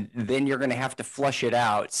 and then you're going to have to flush it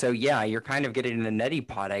out. So yeah, you're kind of getting a neti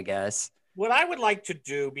pot, I guess. What I would like to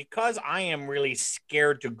do, because I am really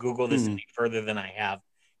scared to Google this any further than I have,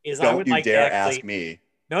 is I would like to ask me.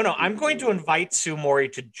 No, I'm going to invite Sue Mori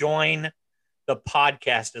to join the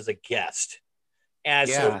podcast as a guest.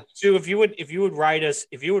 So Sue, if you would write us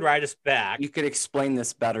back, you could explain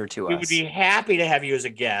this better to us. We would be happy to have you as a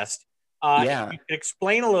guest. You could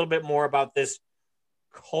explain a little bit more about this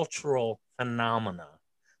cultural phenomena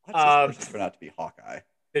turn out to be Hawkeye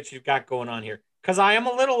that you've got going on here. Because I am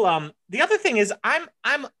a little the other thing is I'm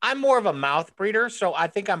more of a mouth breeder, so I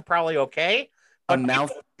think I'm probably okay. A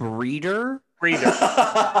mouth breeder? Breather.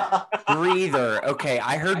 Breather. Okay,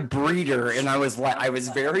 I heard breeder and I was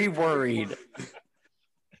very worried.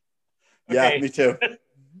 Yeah, me too.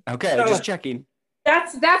 Okay, so, just checking.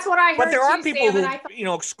 That's what I heard. But there are people Sam,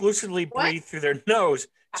 who exclusively breathe through their nose.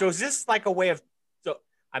 So is this like a way of? So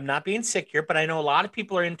I'm not being sick here, but I know a lot of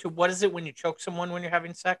people are into what is it when you choke someone when you're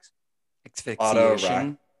having sex?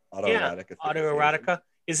 Aspihyxiation. Autoerotica.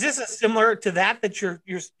 Is this a similar to that you're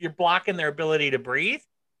blocking their ability to breathe?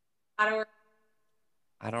 I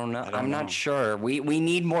don't know. I'm not sure. We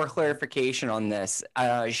need more clarification on this.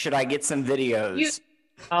 Should I get some videos?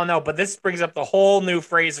 Oh no, but this brings up the whole new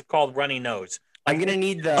phrase called runny nose. I'm gonna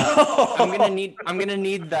need the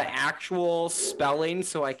actual spelling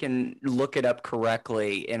so I can look it up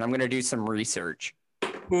correctly, and I'm gonna do some research.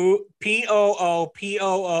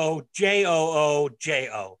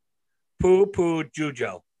 P-O-O-P-O-O-J-O-O-J-O. Poo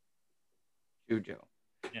jujo. Jujo.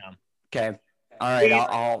 Yeah. Okay. All right.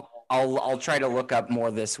 I'll try to look up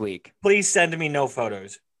more this week. Please send me no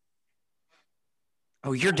photos.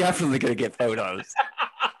 Oh, you're definitely gonna get photos.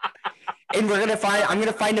 And I'm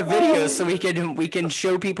gonna find a video so we can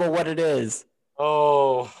show people what it is.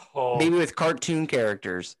 Oh. Maybe with cartoon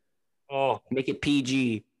characters. Oh. Make it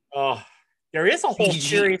PG. Oh. There is a whole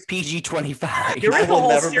series. PG-25. I will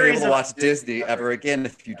never be able to watch Disney ever again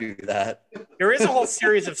if you do that. There is a whole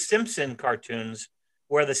series of Simpson cartoons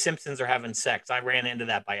where the Simpsons are having sex. I ran into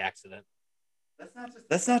that by accident.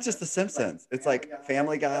 That's not just the Simpsons. It's like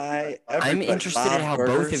Family Guy. I'm interested in how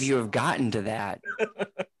both of you have gotten to that.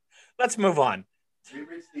 Let's move on.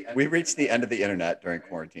 We reached the end of the internet during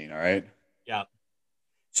quarantine, all right? Yeah.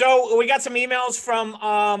 So we got some emails from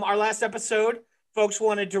our last episode. Folks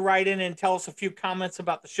wanted to write in and tell us a few comments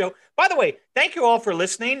about the show. By the way, thank you all for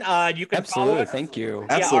listening. You can absolutely follow us. Thank you.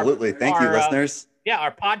 Absolutely. Thank you, listeners.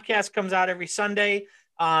 Our podcast comes out every Sunday.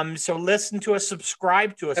 So listen to us,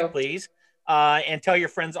 subscribe to us, please, and tell your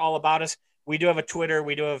friends all about us. We do have a Twitter.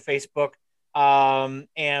 We do have a Facebook,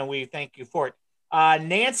 and we thank you for it.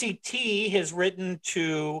 Nancy T has written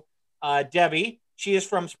to Debbie. She is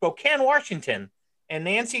from Spokane, Washington. And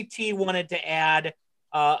Nancy T wanted to add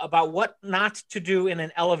about what not to do in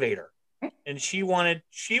an elevator. And she wanted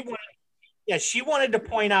to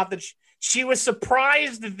point out that she was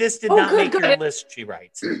surprised that this did not make your list, she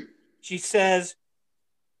writes. She says,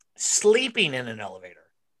 sleeping in an elevator,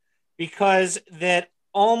 because that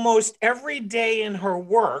almost every day in her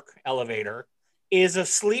work elevator is a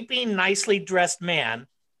sleeping, nicely dressed man.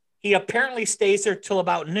 He apparently stays there till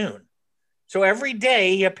about noon. So every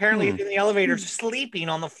day he apparently is in the elevator sleeping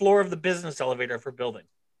on the floor of the business elevator of her building.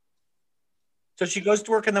 So she goes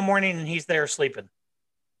to work in the morning and he's there sleeping.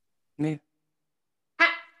 Me.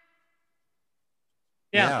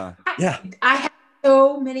 Yeah. I have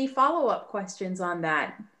so many follow-up questions on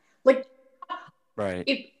that. Like, right.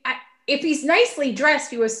 If he's nicely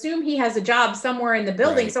dressed, you assume he has a job somewhere in the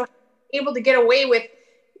building. Right. So he's able to get away with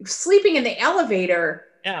sleeping in the elevator.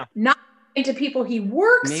 Yeah. Not into people he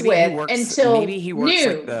works with until maybe he works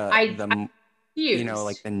noon. Like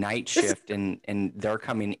like the night shift and they're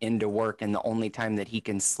coming into work, and the only time that he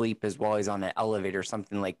can sleep is while he's on an elevator,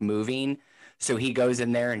 something like moving. So he goes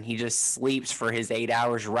in there and he just sleeps for his 8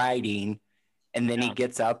 hours riding, and then he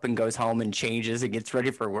gets up and goes home and changes and gets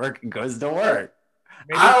ready for work and goes to work.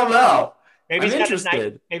 I don't know. Maybe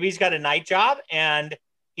he's got a night job and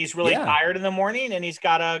he's really tired in the morning and he's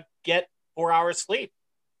got to get 4 hours sleep.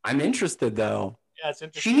 I'm interested, though. Yeah, it's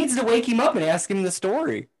interesting. She needs to wake him up and ask him the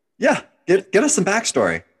story. Yeah, get us some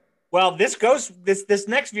backstory. Well, this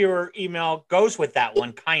next viewer email goes with that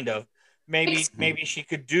one, kind of. Maybe she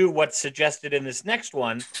could do what's suggested in this next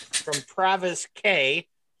one from Travis K.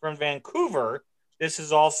 from Vancouver. This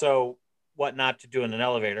is also what not to do in an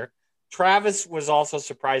elevator. Travis was also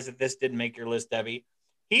surprised that this didn't make your list, Debbie.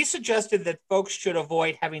 He suggested that folks should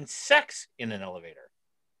avoid having sex in an elevator.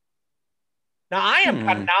 Now, I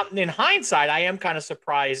am in hindsight, I am kind of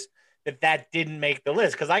surprised that didn't make the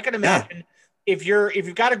list, because I can imagine if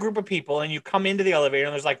you've got a group of people and you come into the elevator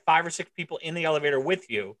and there's like 5 or 6 people in the elevator with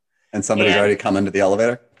you, and somebody's already come into the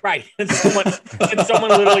elevator, right? And someone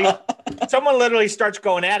literally starts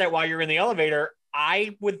going at it while you're in the elevator.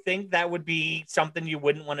 I would think that would be something you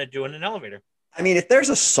wouldn't want to do in an elevator. I mean, if there's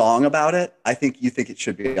a song about it, I think it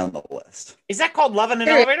should be on the list. Is that called Love in an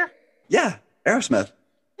Elevator? Yeah, Aerosmith.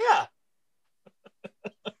 Yeah.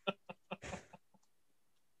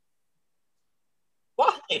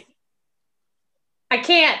 Why?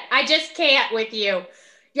 I just can't with you.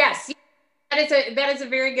 Yes, That is a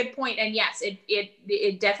very good point. And yes,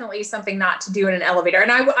 it definitely is something not to do in an elevator.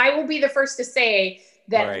 And I will be the first to say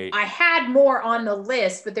that I had more on the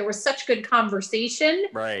list, but there was such good conversation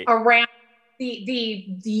around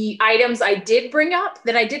the items I did bring up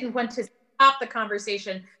that I didn't want to stop the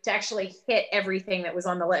conversation to actually hit everything that was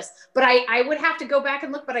on the list. But I would have to go back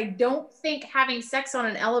and look, but I don't think having sex on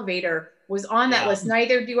an elevator was on that list.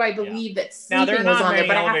 Neither do I believe that sleeping was on there,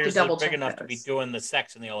 but I have to double check. Big enough to be doing the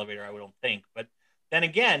sex in the elevator, I don't think. But then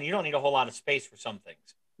again, you don't need a whole lot of space for some things.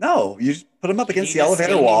 No, you just put them up against the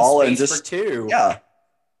elevator wall and just two.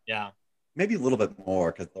 Yeah. Maybe a little bit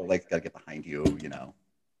more because the legs got to get behind you, you know.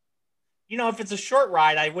 You know, if it's a short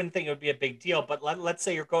ride, I wouldn't think it would be a big deal. But let's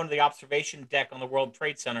say you're going to the observation deck on the World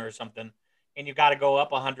Trade Center or something, and you got to go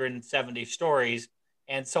up 170 stories,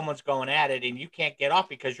 and someone's going at it, and you can't get off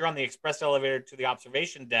because you're on the express elevator to the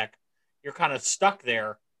observation deck. You're kind of stuck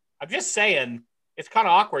there. I'm just saying, it's kind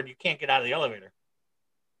of awkward. You can't get out of the elevator.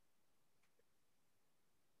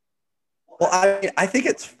 Well, I think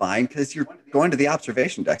it's fine because you're going to the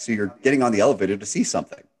observation deck, so you're getting on the elevator to see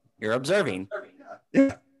something. You're observing.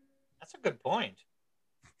 Yeah. That's a good point.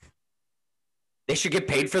 They should get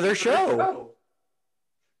paid for their show.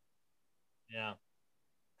 Yeah.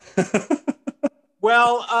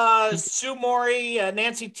 Well, Sue Mori,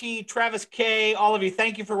 Nancy T, Travis K, all of you,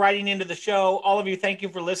 thank you for writing into the show. All of you, thank you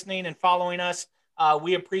for listening and following us.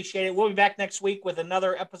 We appreciate it. We'll be back next week with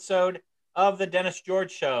another episode of the Dennis George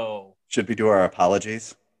Show. Should we do our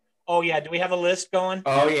apologies? Oh, yeah. Do we have a list going?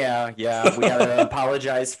 Oh, yeah. We got to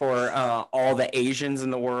apologize for all the Asians in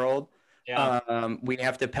the world. Yeah. We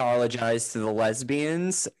have to apologize to the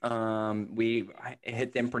lesbians. We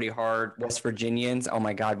hit them pretty hard. West Virginians. Oh,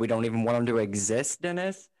 my God. We don't even want them to exist,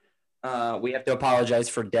 Dennis. We have to apologize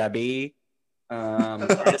for Debbie.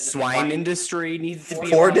 The swine industry needs to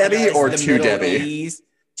be for Debbie or to Debbie?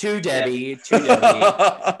 To Debbie.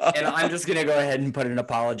 And I'm just going to go ahead and put an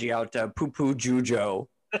apology out to Poo Poo Jujo.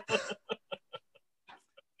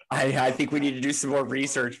 I think we need to do some more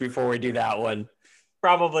research before we do that one.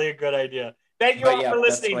 Probably a good idea. Thank you all for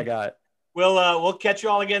listening. That's what I got. We'll catch you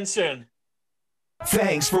all again soon.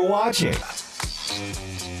 Thanks for watching.